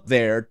dwelt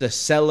there to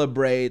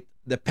celebrate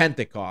the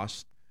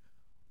Pentecost,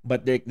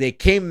 But they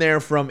came there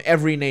from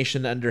every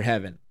nation under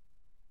heaven.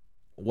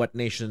 What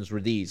nations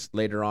were these?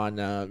 Later on,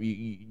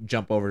 you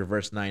jump over to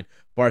verse 9.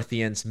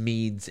 Parthians,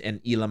 Medes, and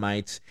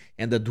Elamites,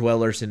 and the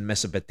dwellers in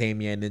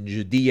Mesopotamia, and in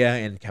Judea,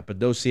 and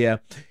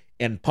Cappadocia,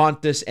 and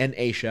Pontus, and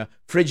Asia,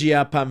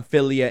 Phrygia,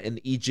 Pamphylia, and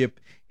Egypt,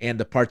 and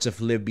the parts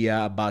of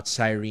Libya about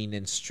Cyrene,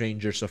 and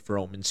strangers of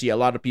Rome. And see, a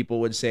lot of people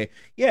would say,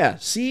 yeah,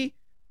 see,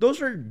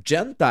 those are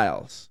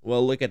Gentiles.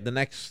 Well, look at the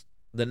next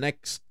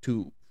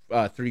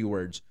three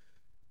words.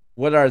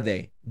 What are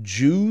they?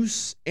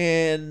 Jews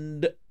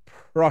and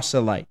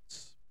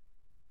proselytes.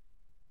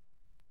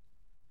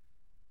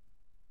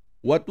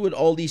 What would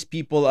all these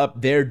people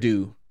up there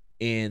do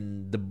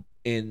in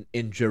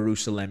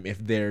Jerusalem if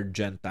they're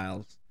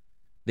Gentiles?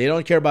 They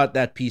don't care about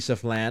that piece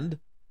of land,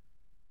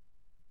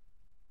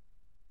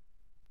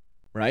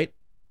 right?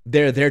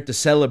 They're there to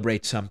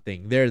celebrate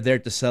something. They're there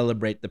to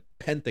celebrate the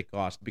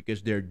Pentecost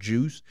because they're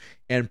Jews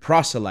and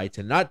proselytes.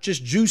 And not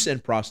just Jews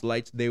and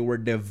proselytes, they were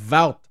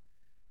devout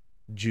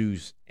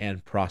Jews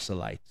and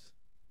proselytes.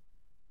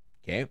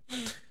 Okay.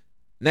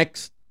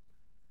 Next,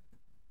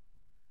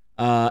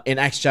 in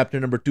Acts chapter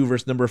number 2,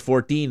 verse number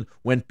 14,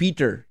 when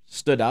Peter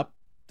stood up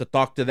to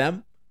talk to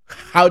them,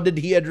 how did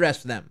he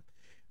address them?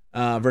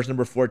 Verse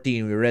number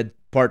 14, we read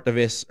part of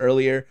this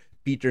earlier.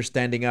 Peter,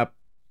 standing up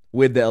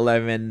with the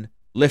 11,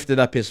 lifted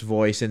up his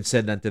voice and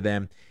said unto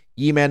them,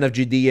 Ye men of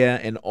Judea,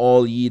 and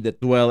all ye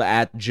that dwell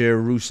at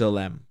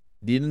Jerusalem.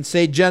 Didn't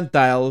say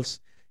Gentiles.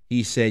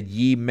 He said,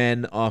 Ye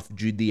men of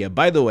Judea.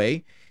 By the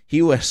way,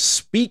 he was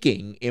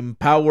speaking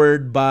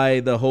empowered by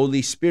the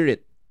Holy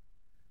Spirit.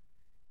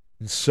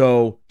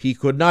 So he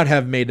could not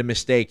have made a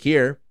mistake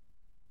here.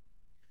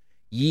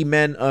 Ye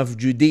men of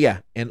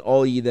Judea, and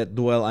all ye that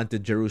dwell unto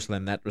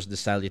Jerusalem. That was the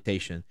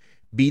salutation.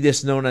 Be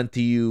this known unto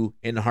you,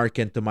 and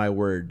hearken to my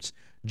words.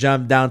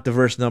 Jump down to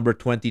verse number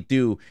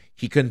 22.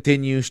 He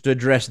continues to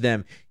address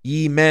them.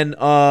 Ye men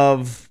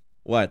of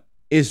what?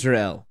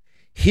 Israel.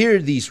 Hear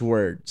these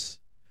words.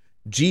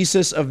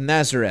 Jesus of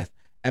Nazareth,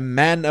 a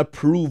man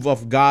approved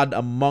of God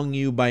among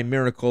you by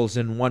miracles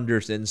and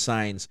wonders and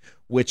signs,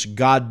 which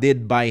God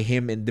did by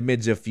him in the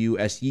midst of you,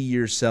 as ye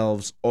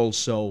yourselves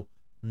also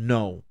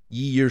know.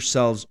 Ye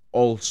yourselves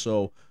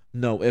also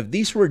know. If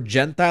these were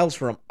Gentiles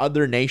from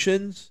other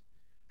nations,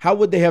 how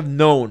would they have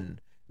known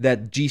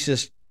that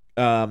Jesus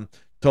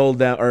told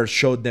them or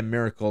showed them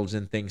miracles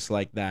and things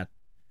like that?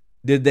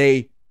 Did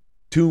they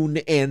tune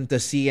in to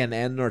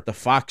CNN or to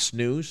Fox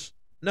News?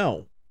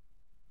 No.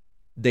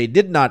 They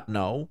did not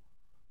know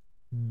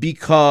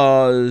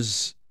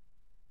because,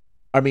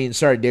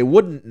 they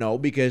wouldn't know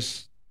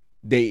because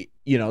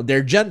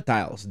they're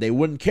Gentiles. They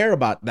wouldn't care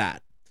about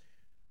that.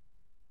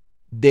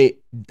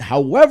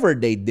 However,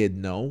 they did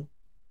know,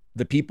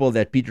 the people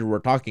that Peter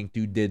were talking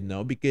to did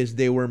know because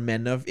they were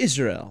men of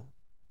Israel.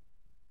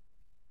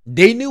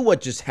 They knew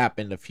what just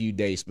happened a few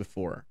days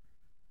before.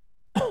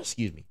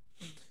 Excuse me.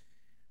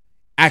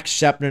 Acts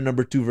chapter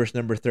number 2, verse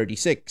number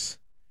 36.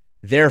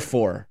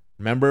 Therefore,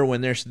 remember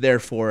when there's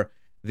therefore,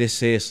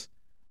 this is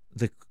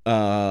the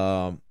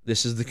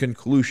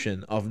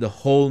conclusion of the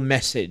whole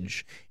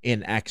message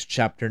in Acts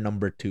chapter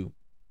number 2.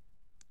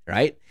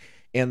 Right?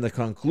 In the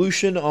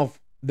conclusion of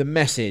the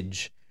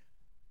message,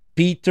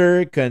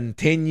 Peter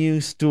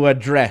continues to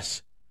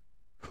address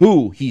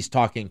who he's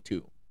talking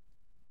to.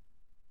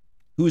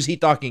 Who's he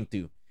talking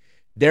to?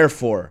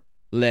 Therefore,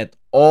 let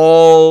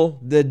all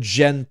the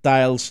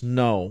Gentiles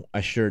know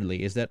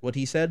assuredly. Is that what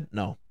he said?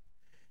 No.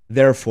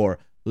 Therefore,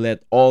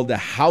 let all the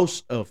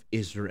house of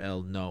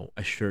Israel know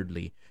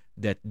assuredly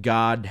that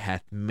God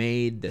hath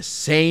made the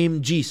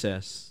same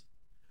Jesus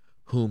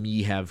whom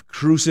ye have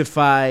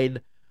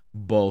crucified,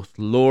 both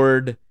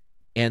Lord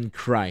and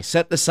Christ.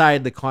 Set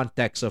aside the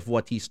context of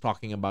what he's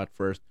talking about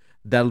first.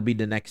 That'll be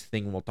the next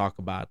thing we'll talk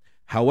about.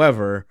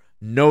 However,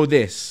 know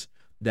this,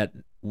 that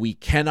we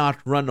cannot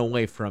run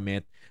away from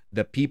it.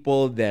 The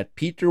people that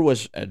Peter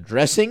was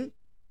addressing,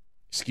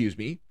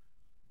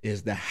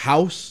 is the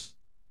house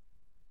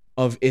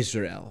of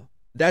Israel.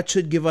 That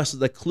should give us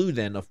the clue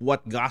then of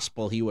what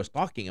gospel he was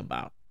talking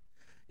about.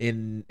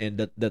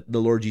 That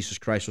the Lord Jesus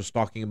Christ was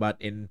talking about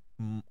in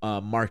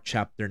Mark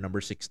chapter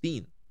number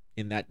 16,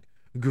 in that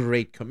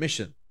Great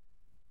Commission.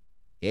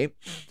 Okay?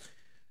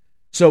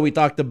 So we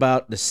talked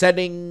about the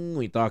setting,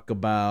 we talked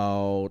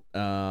about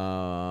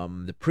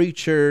the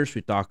preachers,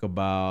 we talked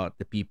about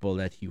the people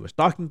that he was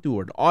talking to,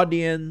 or the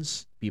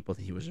audience, people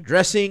that he was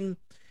addressing.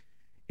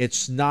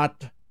 It's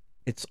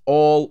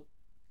all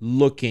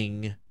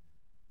looking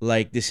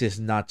like this is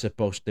not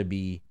supposed to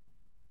be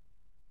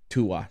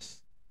to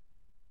us,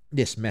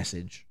 this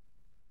message,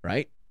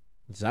 right?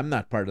 Because I'm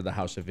not part of the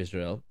house of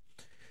Israel.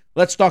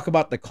 Let's talk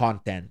about the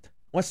content.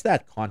 What's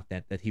that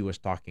content that he was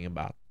talking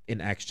about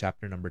in Acts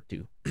chapter number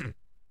 2?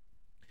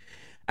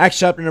 Acts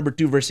chapter number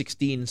 2, verse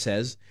 16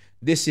 says,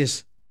 This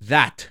is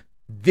that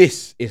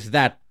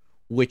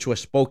which was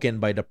spoken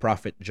by the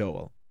prophet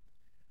Joel.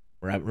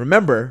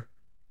 Remember,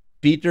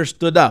 Peter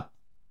stood up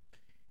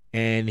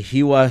and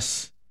he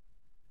was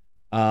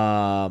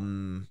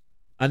under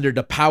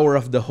the power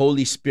of the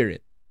Holy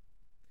Spirit.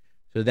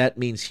 So that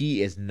means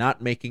he is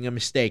not making a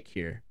mistake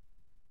here.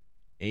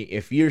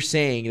 If you're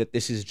saying that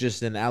this is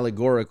just an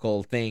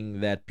allegorical thing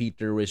that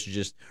Peter was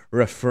just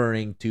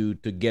referring to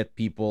get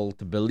people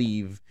to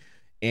believe,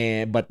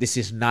 but this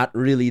is not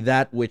really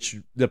that which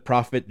the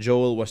prophet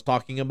Joel was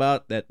talking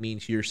about, that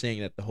means you're saying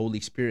that the Holy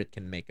Spirit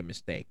can make a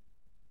mistake.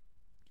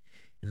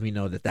 And we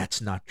know that that's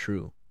not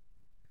true.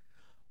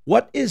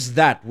 What is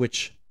that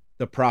which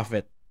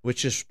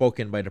is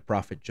spoken by the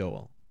prophet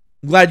Joel?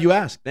 I'm glad you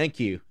asked. Thank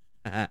you.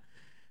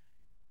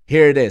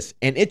 Here it is.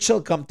 And it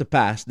shall come to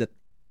pass that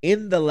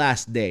in the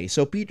last day.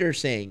 So Peter's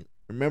saying,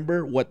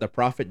 remember what the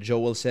prophet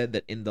Joel said,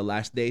 that in the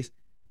last days,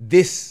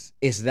 this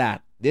is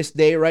that. This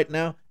day right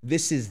now,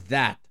 this is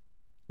that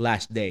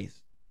last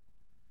days.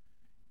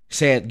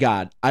 Saith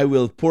God, I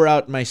will pour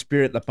out my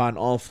spirit upon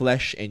all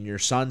flesh, and your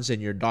sons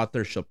and your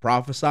daughters shall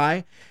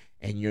prophesy,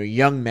 and your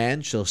young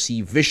men shall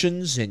see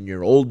visions, and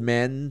your old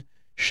men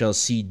shall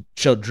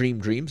dream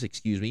dreams,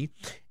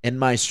 and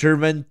my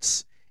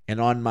servants and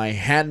on my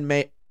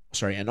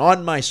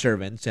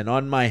servants and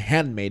on my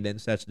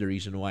handmaidens. That's the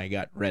reason why I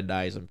got red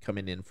eyes. I'm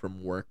coming in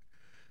from work.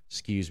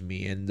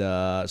 And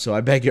so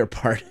I beg your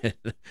pardon.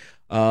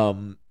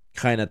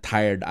 Kind of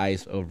tired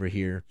eyes over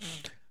here.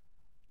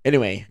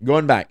 Anyway,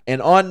 going back.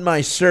 And on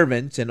my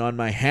servants and on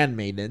my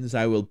handmaidens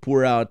I will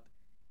pour out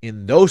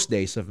in those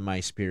days of my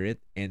spirit,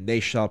 and they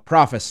shall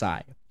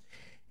prophesy.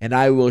 And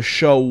I will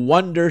show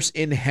wonders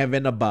in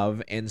heaven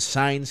above, and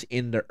signs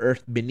in the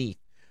earth beneath,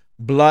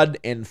 blood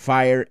and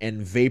fire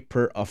and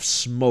vapor of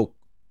smoke.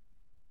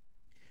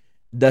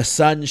 The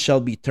sun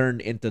shall be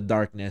turned into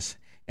darkness,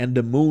 and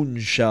the moon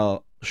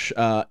the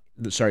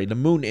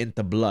moon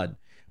into blood,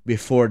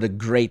 before the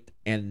great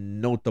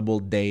and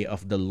notable day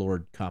of the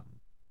Lord come.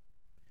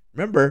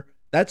 Remember,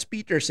 that's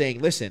Peter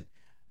saying, listen,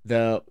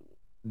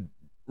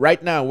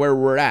 right now where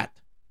we're at,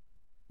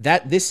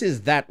 that this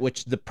is that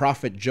which the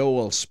prophet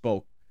Joel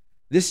spoke.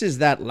 This is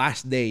that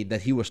last day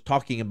that he was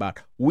talking about.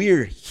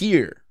 We're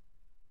here.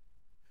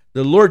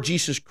 The Lord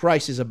Jesus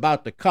Christ is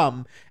about to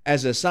come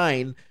as a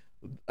sign.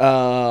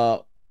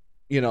 The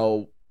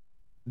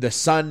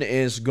sun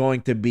is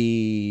going to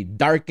be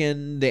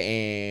darkened,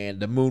 and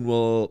the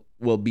moon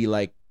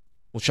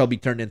shall be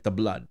turned into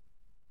blood.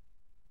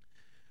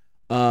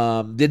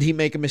 Did he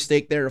make a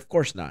mistake there? Of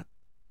course not.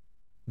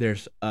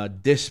 There's a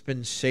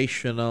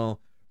dispensational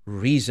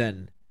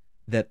reason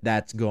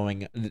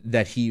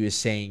that he is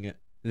saying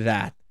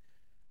that,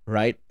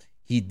 right?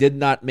 He did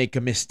not make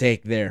a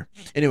mistake there.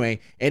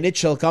 Anyway, and it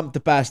shall come to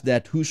pass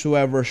that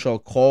whosoever shall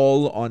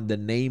call on the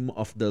name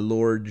of the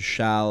Lord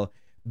shall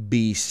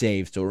be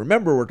saved. So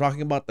remember, we're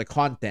talking about the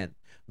content.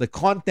 The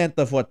content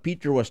of what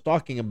Peter was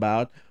talking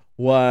about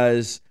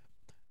is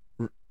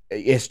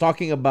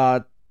talking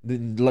about,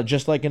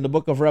 just like in the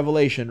book of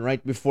Revelation,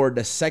 right before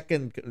the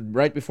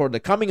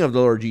coming of the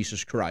Lord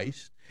Jesus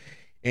Christ,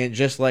 and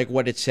just like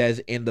what it says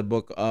in the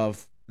book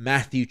of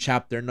Matthew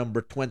chapter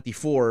number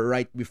 24,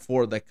 right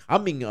before the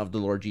coming of the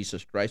Lord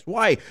Jesus Christ.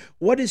 Why?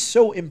 What is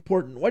so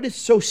important? What is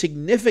so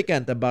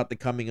significant about the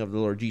coming of the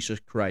Lord Jesus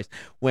Christ?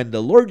 When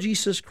the Lord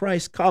Jesus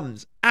Christ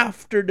comes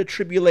after the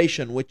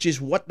tribulation, which is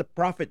what the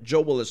prophet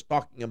Joel is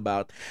talking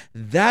about,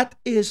 that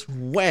is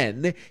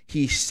when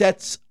he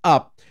sets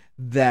up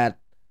that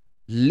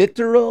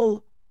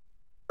literal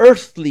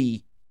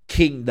earthly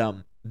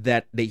kingdom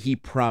that he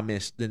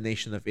promised the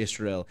nation of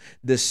Israel.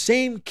 The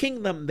same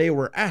kingdom they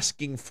were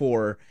asking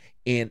for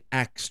in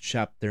Acts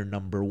chapter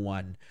number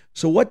 1.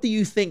 So what do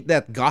you think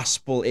that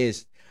gospel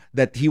is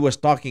that he was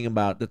talking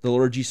about, that the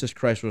Lord Jesus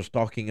Christ was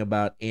talking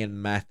about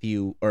in Mark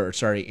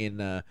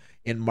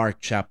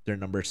chapter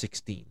number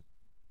 16?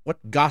 What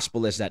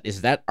gospel is that?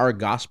 Is that our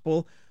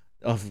gospel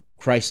of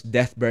Christ's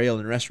death, burial,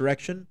 and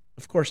resurrection?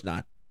 Of course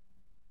not.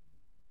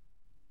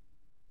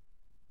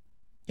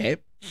 Okay.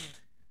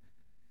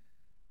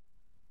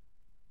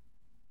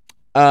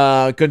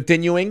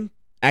 Continuing,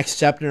 Acts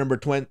chapter number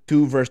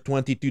 2, verse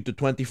 22 to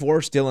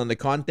 24, still on the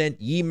content.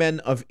 Ye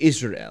men of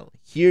Israel,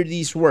 hear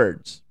these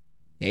words.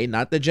 Okay,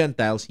 not the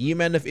Gentiles. Ye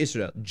men of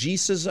Israel,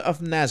 Jesus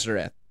of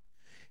Nazareth,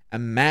 a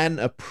man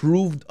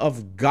approved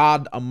of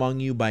God among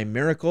you by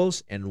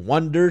miracles and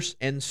wonders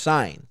and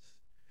signs,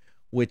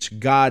 which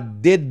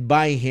God did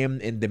by him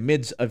in the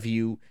midst of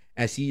you,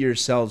 as ye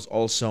yourselves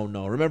also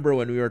know. Remember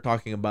when we were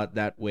talking about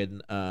that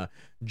when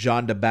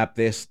John the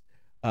Baptist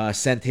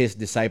sent his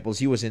disciples.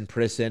 He was in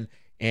prison,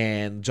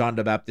 and John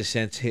the Baptist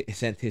sent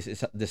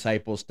his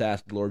disciples to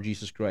ask the Lord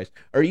Jesus Christ,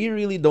 are you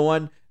really the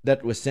one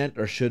that was sent,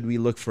 or should we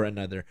look for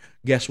another?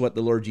 Guess what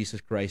the Lord Jesus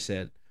Christ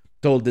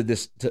told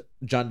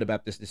John the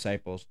Baptist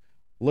disciples?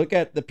 Look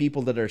at the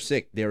people that are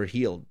sick, they were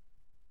healed.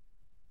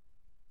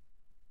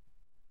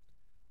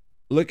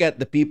 Look at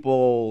the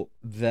people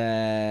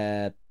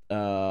that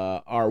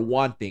are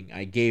wanting.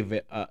 I gave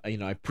it,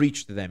 I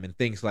preached to them and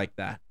things like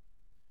that.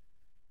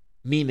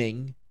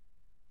 Meaning,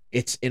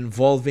 it's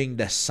involving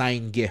the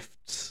sign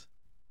gifts,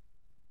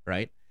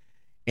 right?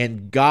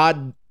 And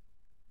God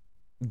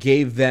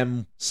gave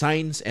them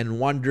signs and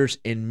wonders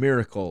and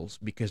miracles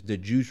because the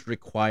Jews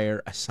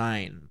require a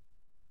sign.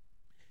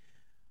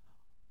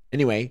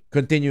 Anyway,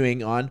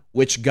 continuing on,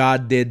 which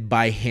God did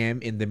by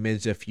him in the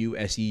midst of you,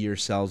 as ye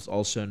yourselves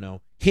also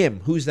know.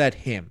 Him, who's that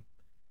him?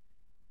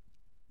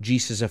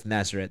 Jesus of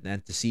Nazareth,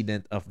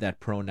 antecedent of that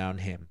pronoun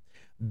him.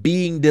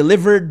 Being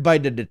delivered by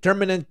the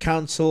determinate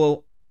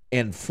counsel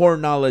and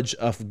foreknowledge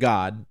of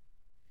God,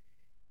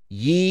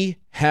 ye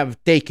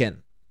have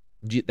taken.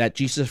 That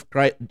Jesus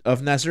Christ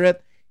of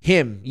Nazareth,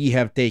 him ye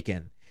have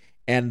taken,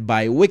 and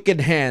by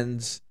wicked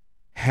hands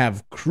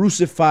have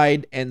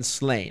crucified and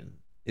slain.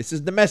 This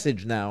is the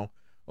message now,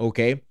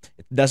 okay?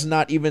 It does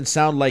not even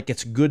sound like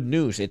it's good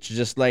news. It's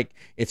just like,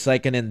 it's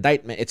like an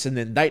indictment. It's an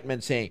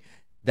indictment saying,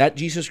 that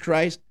Jesus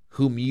Christ,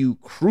 whom you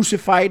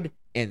crucified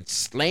and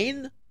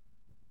slain,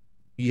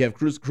 you have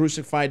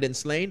crucified and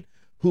slain,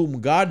 whom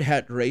God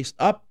had raised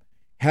up,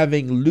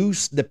 having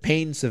loosed the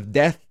pains of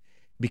death,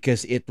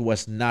 because it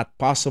was not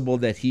possible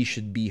that he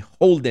should be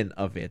holden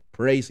of it.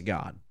 Praise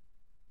God.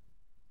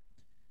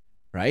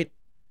 Right?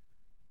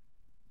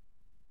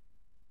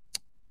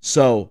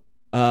 So,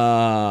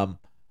 the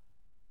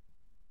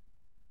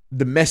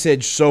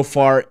message so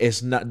far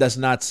does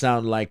not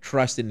sound like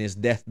trust in his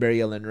death,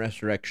 burial, and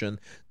resurrection.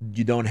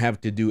 You don't have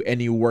to do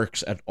any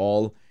works at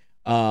all,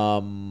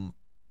 and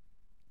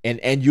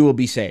you will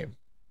be saved.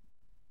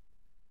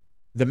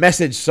 The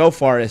message so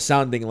far is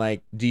sounding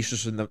like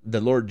Jesus,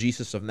 the Lord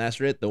Jesus of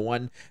Nazareth, the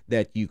one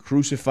that you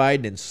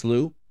crucified and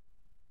slew.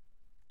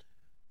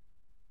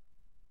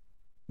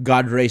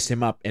 God raised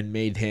him up and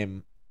made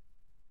him.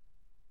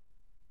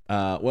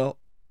 Let's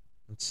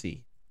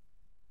see.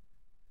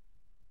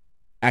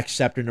 Acts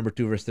chapter number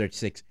 2, verse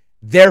 36.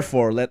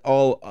 Therefore, let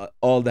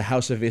all the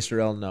house of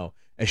Israel know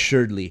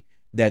assuredly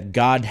that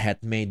God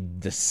hath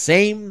made the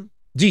same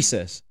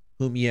Jesus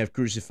whom ye have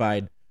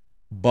crucified,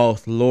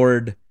 both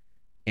Lord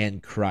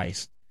and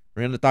Christ.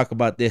 We're going to talk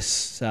about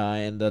this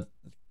in the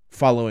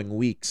following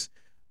weeks.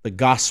 The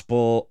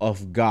gospel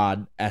of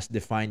God, as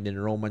defined in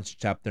Romans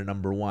chapter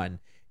number 1,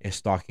 is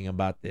talking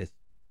about this.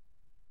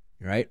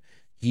 Right?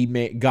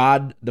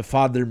 God the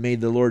Father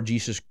made the Lord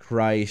Jesus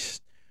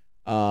Christ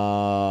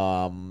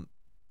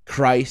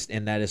Christ,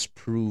 and that is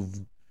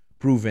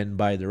proven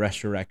by the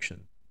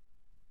resurrection.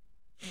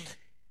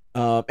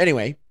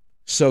 Anyway,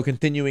 so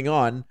continuing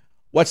on,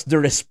 what's the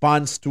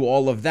response to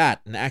all of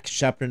that? In Acts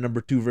chapter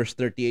number 2, verse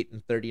 38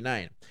 and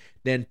 39.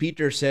 Then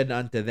Peter said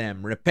unto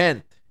them,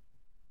 repent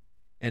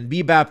and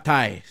be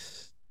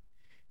baptized.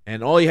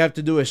 And all you have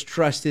to do is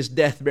trust his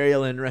death,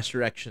 burial, and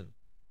resurrection.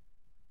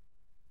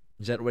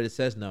 Is that what it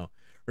says? No.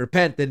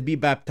 Repent and be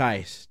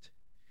baptized.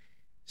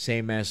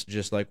 Same as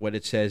just like what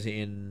it says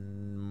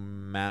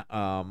in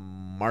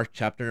Mark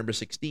chapter number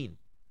 16.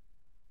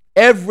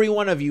 Every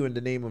one of you in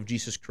the name of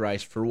Jesus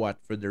Christ, for what?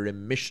 For the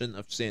remission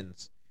of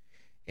sins.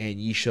 And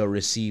ye shall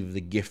receive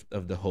the gift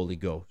of the Holy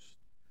Ghost.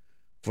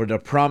 For the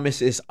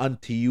promise is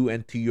unto you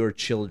and to your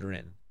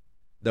children.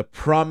 The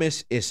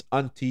promise is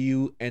unto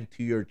you and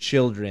to your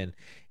children,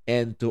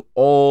 and to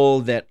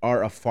all that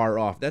are afar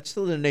off. That's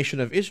still the nation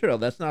of Israel.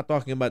 That's not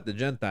talking about the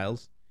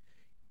Gentiles.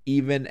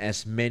 Even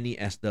as many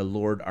as the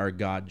Lord our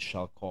God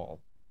shall call.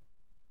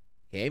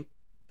 Okay?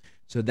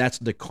 So that's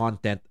the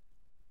content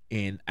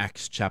in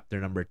Acts chapter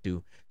number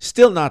 2.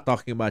 Still not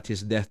talking about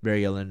his death,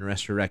 burial, and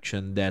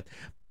resurrection, that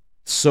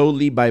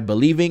solely by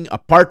believing,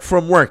 apart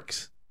from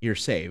works, you're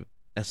saved.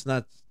 That's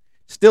not,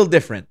 still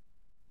different.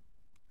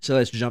 So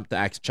let's jump to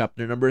Acts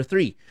chapter number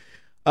 3.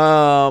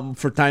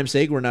 For time's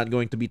sake, we're not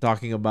going to be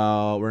talking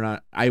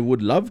about, I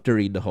would love to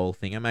read the whole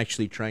thing. I'm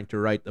actually trying to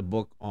write a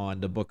book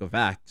on the book of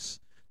Acts.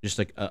 Just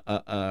like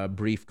a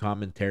brief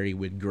commentary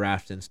with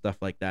graphs and stuff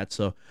like that.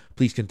 So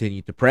please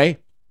continue to pray.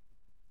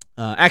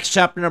 Acts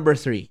chapter number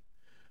 3.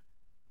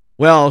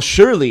 Well,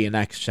 surely in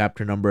Acts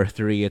chapter number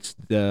 3, it's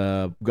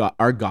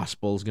our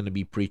gospel is going to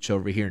be preached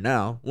over here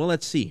now. Well,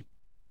 let's see.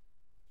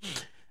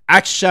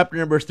 Acts chapter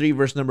number 3,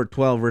 verse number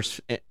 12,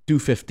 verse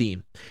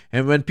 2:15.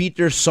 And when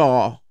Peter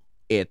saw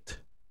it,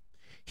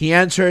 he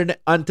answered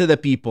unto the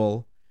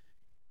people,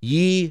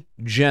 ye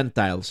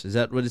Gentiles. Is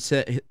that what it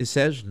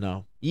says?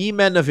 No. Ye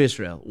men of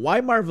Israel, why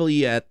marvel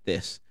ye at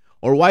this?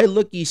 Or why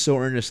look ye so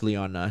earnestly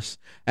on us,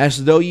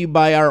 as though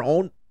by our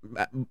own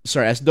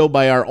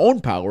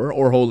power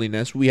or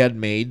holiness we had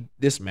made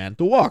this man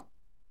to walk?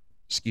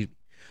 Excuse me.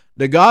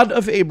 The God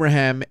of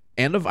Abraham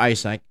and of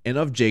Isaac and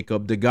of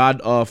Jacob, the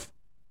God of,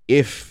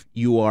 if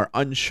you are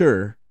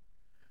unsure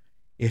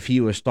if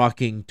he was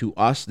talking to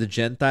us, the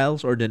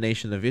Gentiles, or the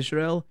nation of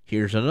Israel,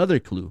 here's another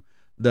clue.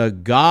 The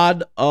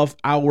God of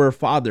our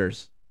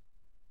fathers.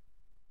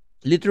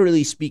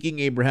 Literally speaking,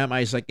 Abraham,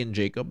 Isaac, and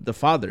Jacob, the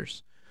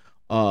fathers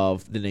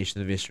of the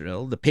nation of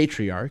Israel, the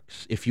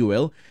patriarchs, if you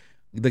will.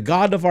 The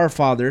God of our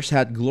fathers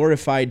had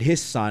glorified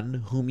his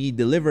Son, whom he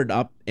delivered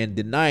up and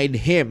denied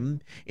him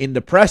in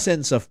the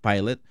presence of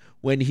Pilate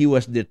when he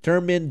was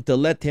determined to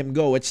let him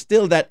go. It's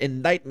still that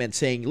indictment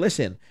saying,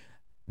 listen,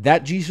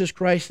 that Jesus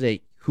Christ,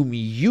 whom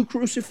you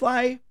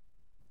crucify,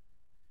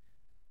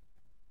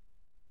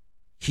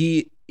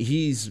 he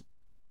is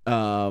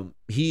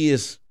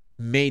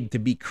made to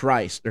be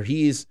Christ, or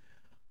he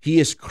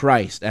is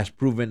Christ, as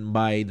proven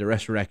by the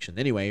resurrection.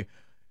 Anyway,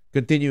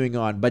 Continuing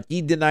on, but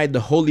ye denied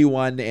the Holy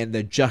One and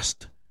the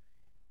just,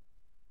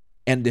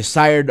 and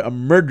desired a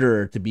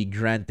murderer to be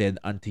granted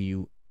unto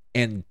you,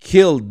 and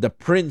killed the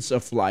Prince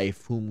of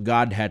Life, whom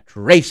God hath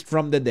raised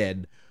from the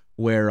dead,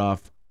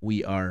 whereof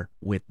we are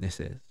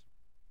witnesses.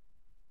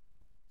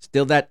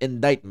 Still that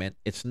indictment,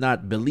 it's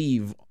not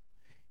believe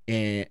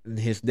in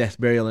his death,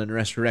 burial, and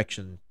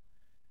resurrection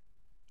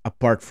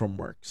apart from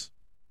works.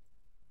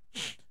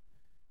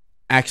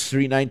 Acts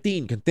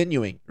 3:19,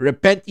 continuing,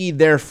 repent ye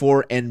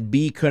therefore and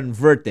be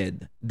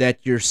converted, that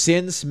your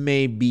sins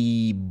may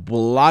be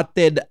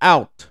blotted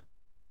out.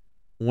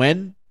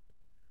 When?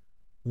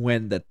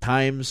 When the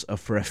times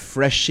of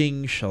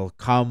refreshing shall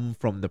come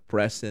from the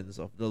presence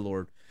of the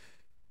Lord.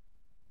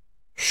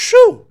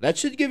 Shoo! That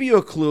should give you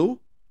a clue.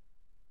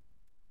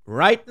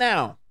 Right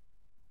now,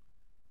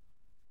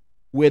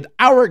 with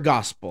our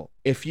gospel,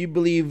 if you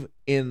believe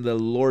in the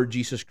Lord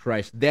Jesus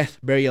Christ, death,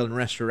 burial, and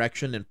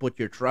resurrection, and put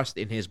your trust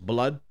in his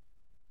blood,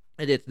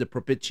 and it's the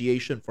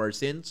propitiation for our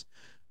sins,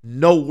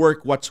 no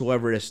work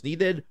whatsoever is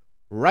needed.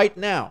 Right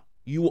now,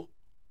 you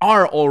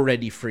are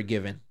already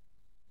forgiven.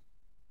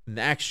 In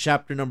Acts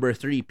chapter number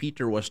 3,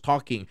 Peter was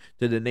talking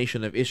to the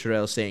nation of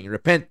Israel, saying,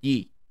 repent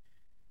ye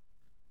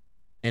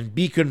and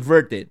be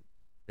converted.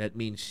 That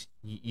means,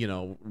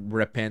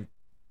 repent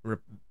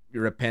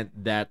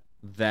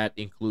that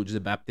includes the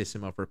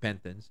baptism of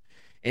repentance,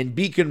 and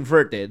be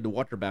converted, the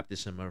water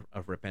baptism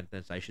of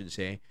repentance, I should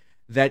say,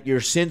 that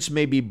your sins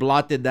may be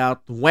blotted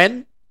out.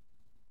 When?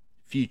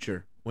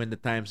 Future, when the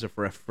times of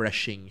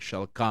refreshing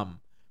shall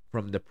come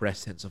from the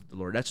presence of the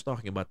Lord. That's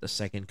talking about the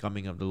second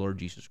coming of the Lord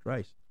Jesus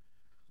Christ.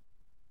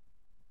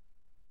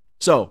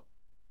 So,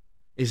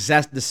 is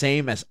that the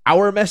same as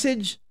our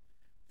message?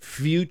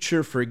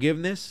 Future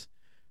forgiveness?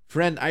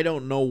 Friend, I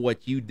don't know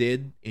what you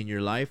did in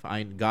your life.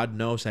 God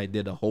knows I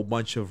did a whole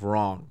bunch of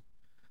wrong,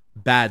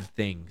 bad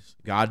things.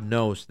 God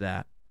knows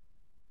that.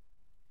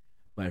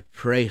 But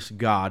praise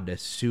God,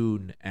 as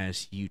soon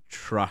as you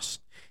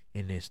trust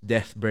in his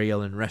death,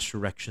 burial, and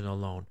resurrection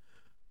alone,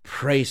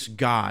 praise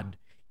God,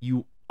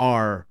 you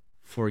are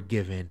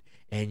forgiven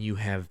and you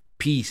have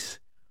peace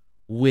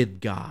with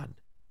God.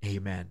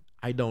 Amen.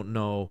 I don't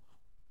know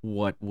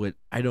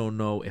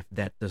if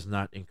that does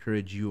not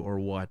encourage you or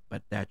what,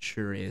 but that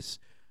sure is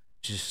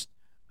just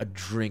a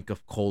drink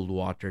of cold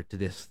water to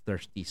this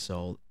thirsty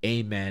soul.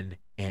 Amen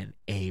and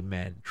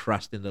amen.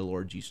 Trust in the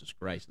Lord Jesus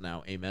Christ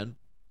now. Amen.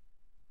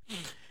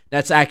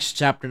 That's Acts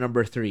chapter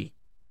number 3.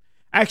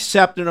 Acts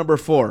chapter number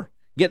 4.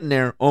 Getting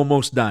there,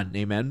 almost done.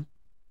 Amen.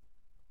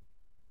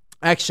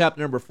 Acts chapter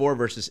number 4,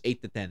 verses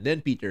 8 to 10.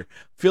 Then Peter,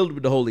 filled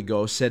with the Holy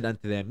Ghost, said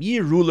unto them, ye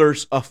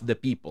rulers of the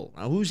people.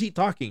 Now, who's he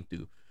talking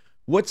to?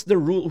 Who's the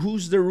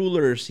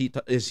rulers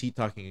is he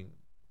talking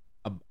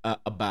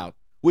about?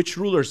 Which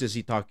rulers is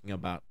he talking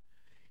about?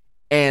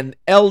 And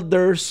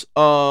elders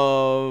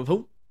of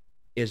who?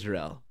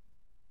 Israel.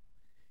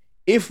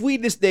 If we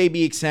this day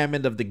be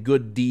examined of the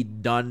good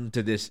deed done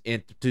to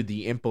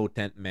the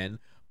impotent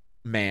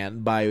man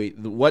by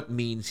what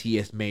means he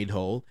is made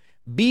whole,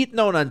 be it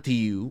known unto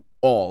you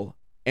all,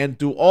 and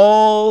to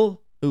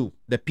all who?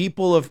 The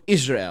people of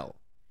Israel,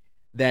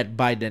 that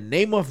by the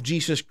name of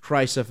Jesus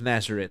Christ of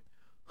Nazareth,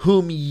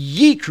 whom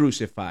ye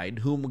crucified,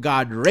 whom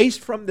God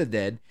raised from the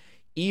dead,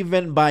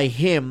 even by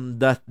him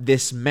doth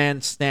this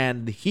man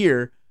stand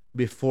here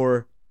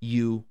before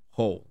you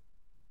whole.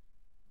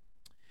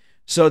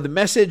 So the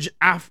message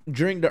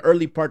during the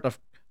early part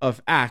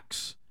of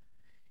Acts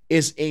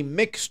is a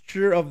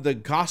mixture of the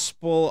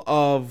gospel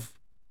of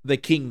the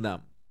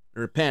kingdom.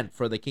 Repent,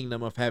 for the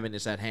kingdom of heaven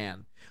is at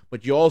hand.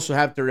 But you also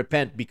have to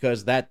repent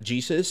because that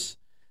Jesus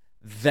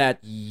that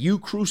you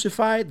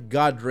crucified,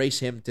 God raised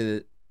him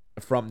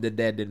from the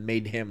dead and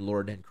made him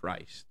Lord and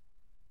Christ.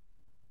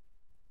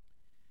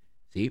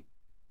 See?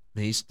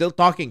 He's still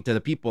talking to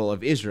the people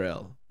of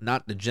Israel,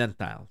 not the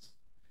Gentiles.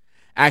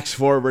 Acts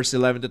 4, verse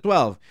 11 to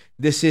 12.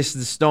 This is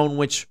the stone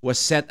which was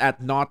set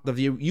at naught of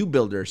you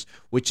builders,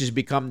 which is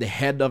become the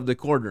head of the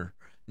corner.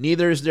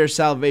 Neither is there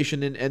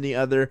salvation in any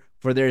other,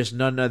 for there is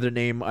none other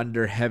name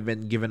under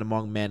heaven given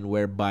among men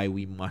whereby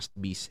we must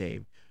be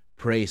saved.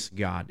 Praise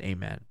God.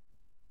 Amen.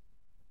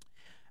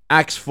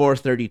 Acts 4,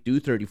 32,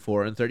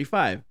 34, and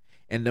 35.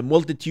 And the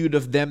multitude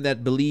of them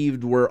that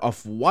believed were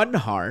of one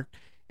heart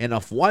and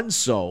of one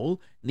soul.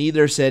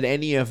 Neither said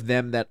any of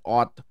them that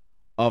aught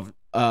of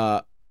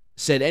the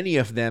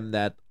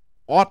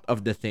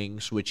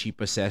things which he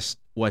possessed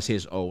was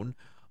his own,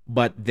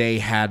 but they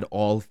had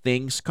all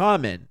things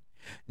common.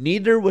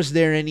 Neither was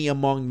there any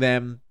among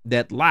them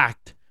that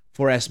lacked,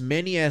 for as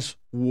many as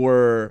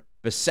were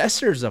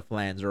possessors of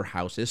lands or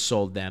houses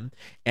sold them,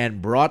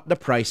 and brought the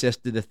prices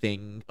to the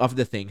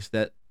things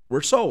that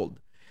were sold.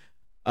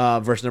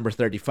 Verse number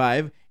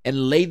 35,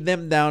 and laid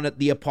them down at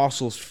the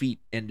apostles' feet,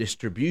 and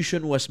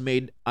distribution was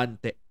made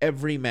unto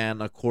every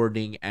man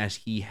according as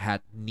he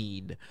had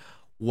need.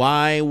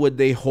 Why would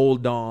they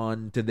hold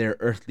on to their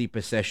earthly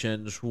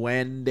possessions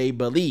when they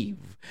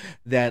believe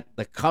that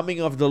the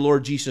coming of the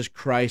Lord Jesus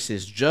Christ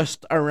is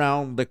just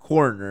around the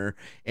corner,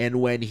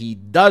 and when he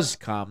does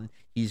come,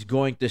 he's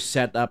going to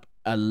set up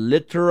a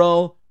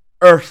literal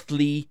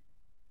earthly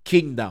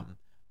kingdom.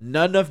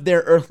 None of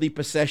their earthly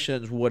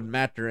possessions would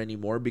matter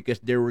anymore because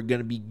they were going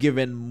to be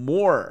given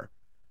more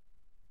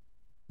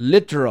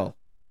literal,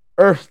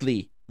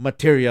 earthly,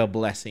 material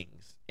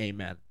blessings.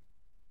 Amen.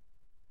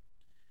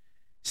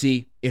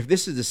 See, if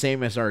this is the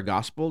same as our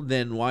gospel,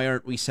 then why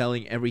aren't we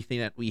selling everything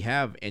that we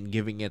have and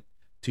giving it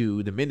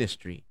to the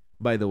ministry?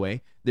 By the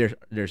way,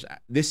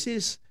 this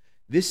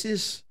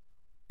is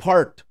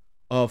part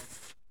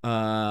of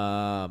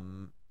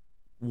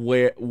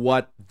where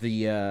what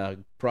the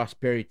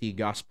prosperity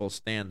gospel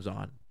stands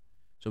on.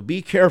 So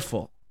be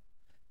careful.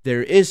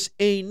 There is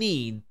a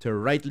need to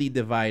rightly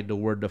divide the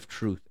word of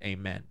truth.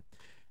 Amen.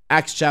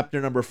 Acts chapter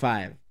number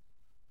 5.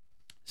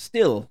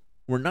 Still,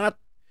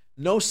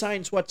 no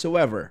signs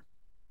whatsoever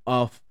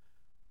of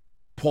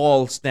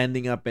Paul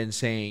standing up and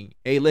saying,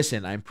 hey,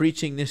 listen, I'm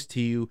preaching this to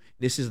you.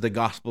 This is the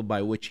gospel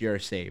by which you are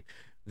saved.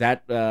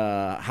 That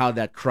how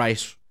that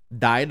Christ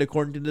died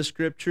according to the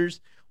scriptures,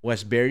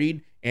 was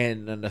buried,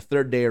 and on the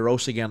third day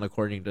arose again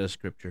according to the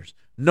scriptures.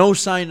 No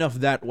sign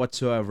of that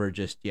whatsoever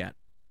just yet.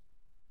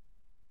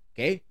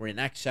 Okay, we're in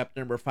Acts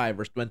chapter number 5,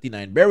 verse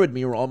 29. Bear with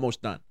me, we're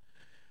almost done.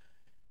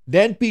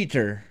 Then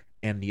Peter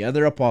and the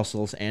other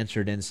apostles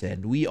answered and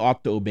said, we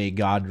ought to obey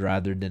God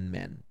rather than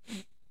men.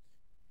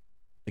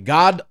 The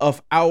God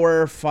of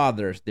our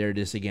fathers, there it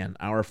is again,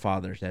 our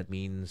fathers. That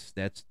means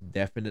that's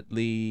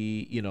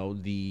definitely,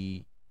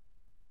 the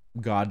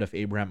God of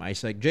Abraham,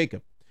 Isaac,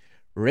 Jacob.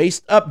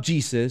 Raised up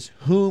Jesus,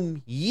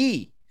 whom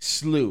ye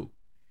slew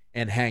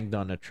and hanged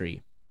on a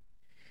tree.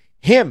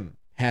 Him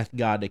hath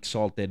God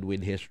exalted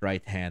with his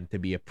right hand to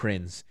be a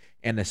prince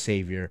and a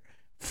savior,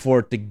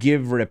 for to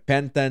give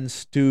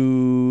repentance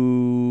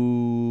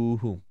to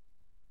whom?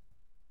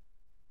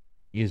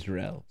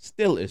 Israel,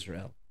 still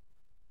Israel,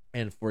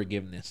 and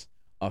forgiveness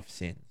of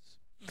sins.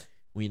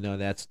 We know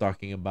that's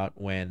talking about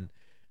when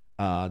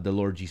the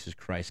Lord Jesus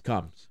Christ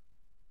comes.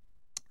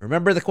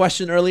 Remember the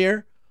question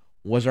earlier?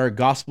 Was our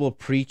gospel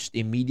preached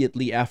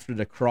immediately after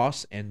the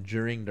cross and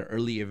during the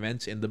early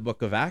events in the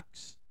book of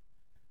Acts?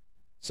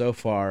 So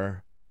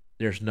far,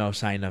 there's no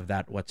sign of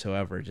that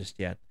whatsoever just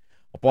yet.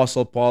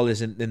 Apostle Paul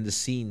isn't in the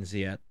scenes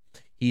yet.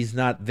 He's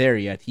not there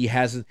yet. He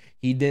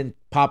didn't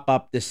pop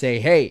up to say,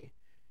 hey,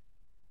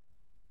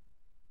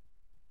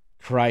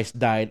 Christ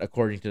died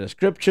according to the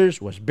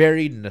scriptures, was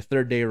buried, and the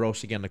third day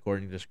rose again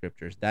according to the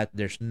scriptures. That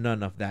there's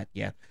none of that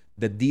yet.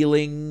 The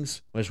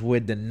dealings was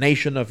with the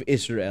nation of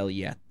Israel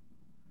yet.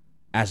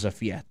 As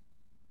of yet.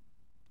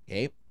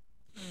 Okay?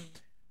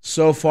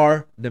 So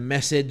far, the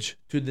message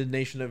to the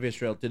nation of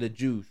Israel, to the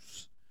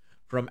Jews,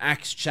 from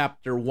Acts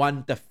chapter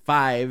 1 to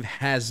 5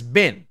 has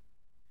been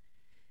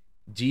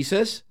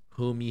Jesus,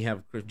 whom ye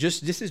have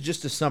this is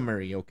just a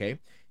summary, okay?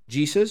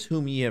 Jesus,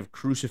 whom ye have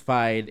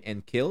crucified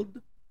and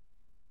killed.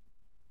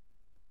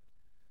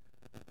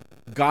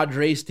 God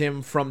raised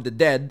him from the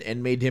dead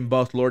and made him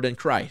both Lord and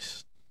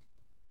Christ.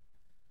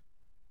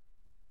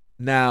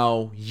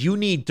 Now, you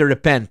need to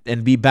repent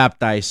and be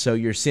baptized so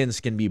your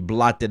sins can be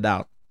blotted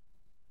out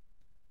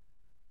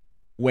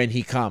when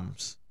he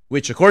comes,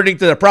 which according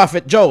to the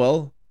prophet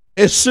Joel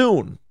is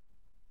soon.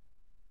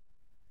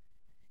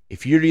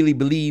 If you really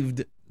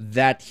believed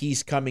that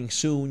he's coming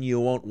soon, you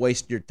won't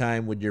waste your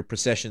time with your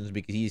possessions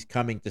because he's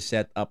coming to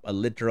set up a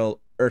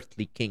literal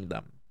earthly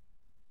kingdom.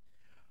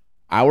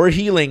 Our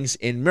healings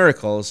and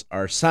miracles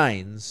are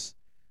signs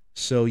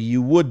so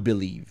you would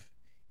believe.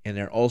 And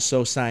there are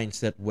also signs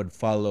that would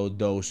follow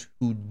those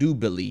who do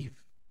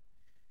believe.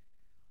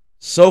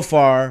 So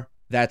far,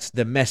 that's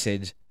the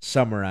message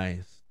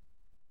summarized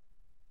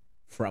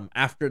from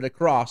after the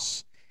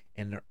cross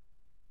and the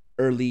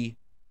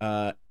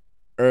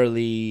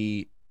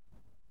early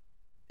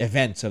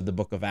events of the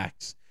book of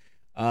Acts.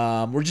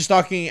 We're just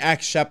talking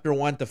Acts chapter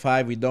 1 to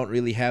 5. We don't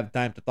really have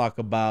time to talk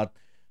about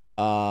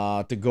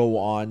to go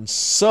on.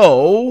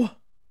 So,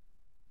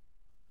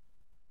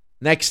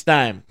 next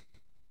time,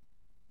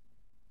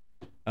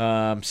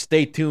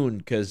 stay tuned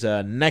because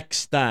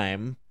next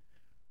time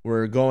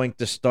we're going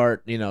to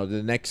start,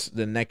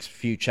 the next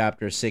few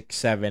chapters, 6,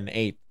 7,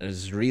 8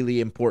 is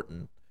really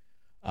important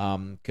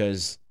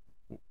because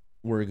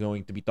we're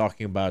going to be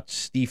talking about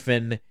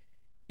Stephen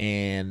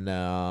and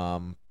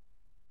the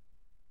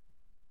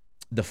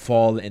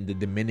fall and the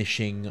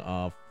diminishing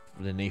of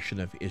the nation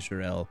of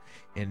Israel,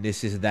 and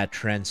this is that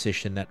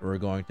transition that we're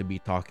going to be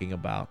talking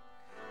about.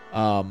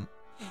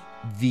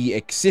 The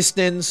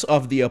existence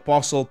of the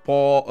Apostle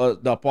Paul,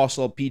 the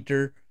Apostle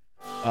Peter,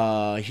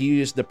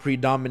 he is the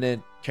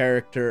predominant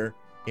character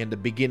in the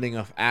beginning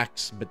of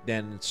Acts, but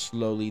then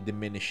slowly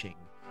diminishing,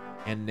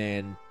 and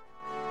then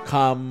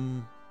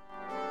come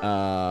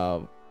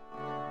the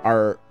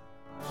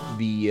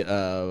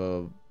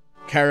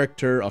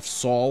character of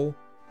Saul.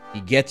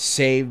 He gets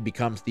saved,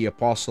 becomes the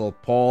Apostle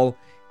Paul,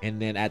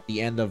 and then at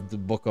the end of the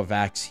book of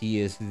Acts, he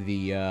is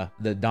the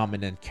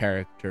dominant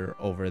character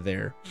over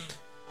there.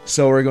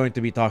 So we're going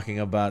to be talking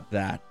about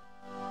that.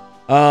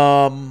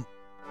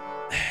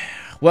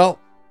 Well,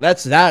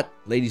 that's that,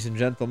 ladies and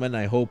gentlemen.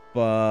 I hope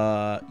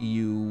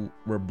you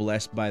were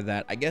blessed by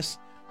that. I guess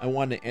I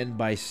want to end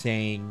by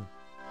saying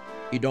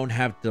You don't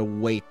have to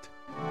wait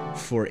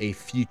for a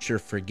future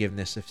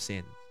forgiveness of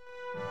sins.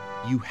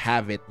 You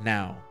have it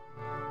now.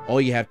 All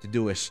you have to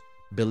do is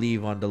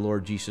believe on the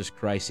Lord Jesus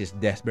Christ, his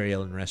death,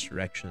 burial, and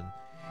resurrection,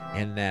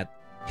 and that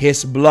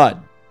his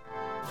blood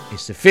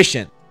is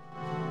sufficient,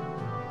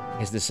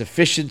 is the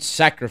sufficient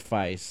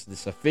sacrifice, the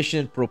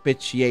sufficient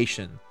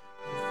propitiation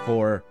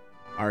for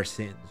our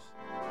sins.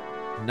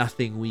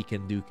 Nothing we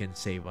can do can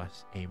save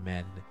us.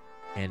 Amen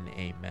and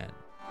amen.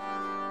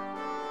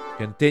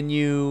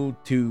 Continue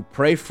to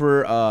pray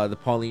for the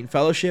Pauline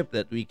Fellowship,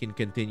 that we can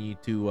continue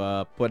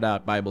to put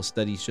out Bible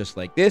studies just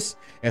like this.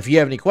 If you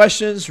have any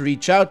questions,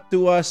 reach out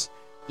to us.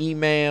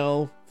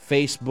 Email,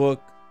 Facebook,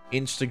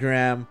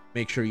 Instagram.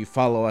 Make sure you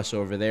follow us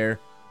over there,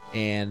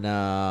 and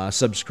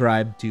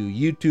subscribe to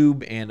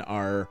YouTube and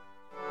our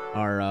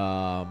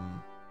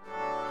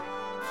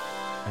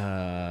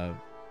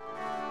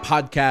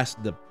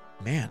podcast.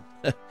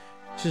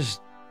 It's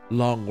just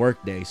long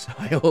work days, so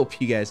I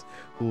hope you guys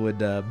would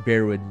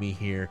bear with me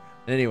here.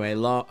 Anyway,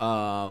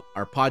 our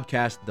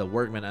podcast, The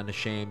Workman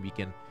Unashamed,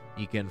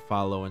 you can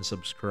follow and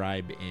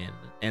subscribe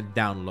and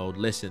download,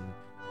 listen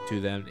to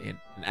them in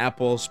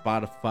Apple,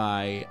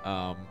 Spotify,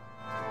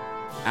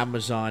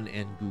 Amazon,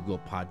 and Google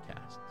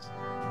Podcasts.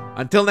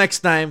 Until next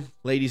time,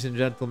 ladies and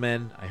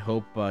gentlemen, I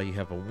hope you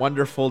have a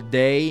wonderful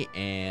day,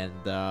 and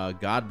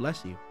God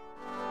bless you.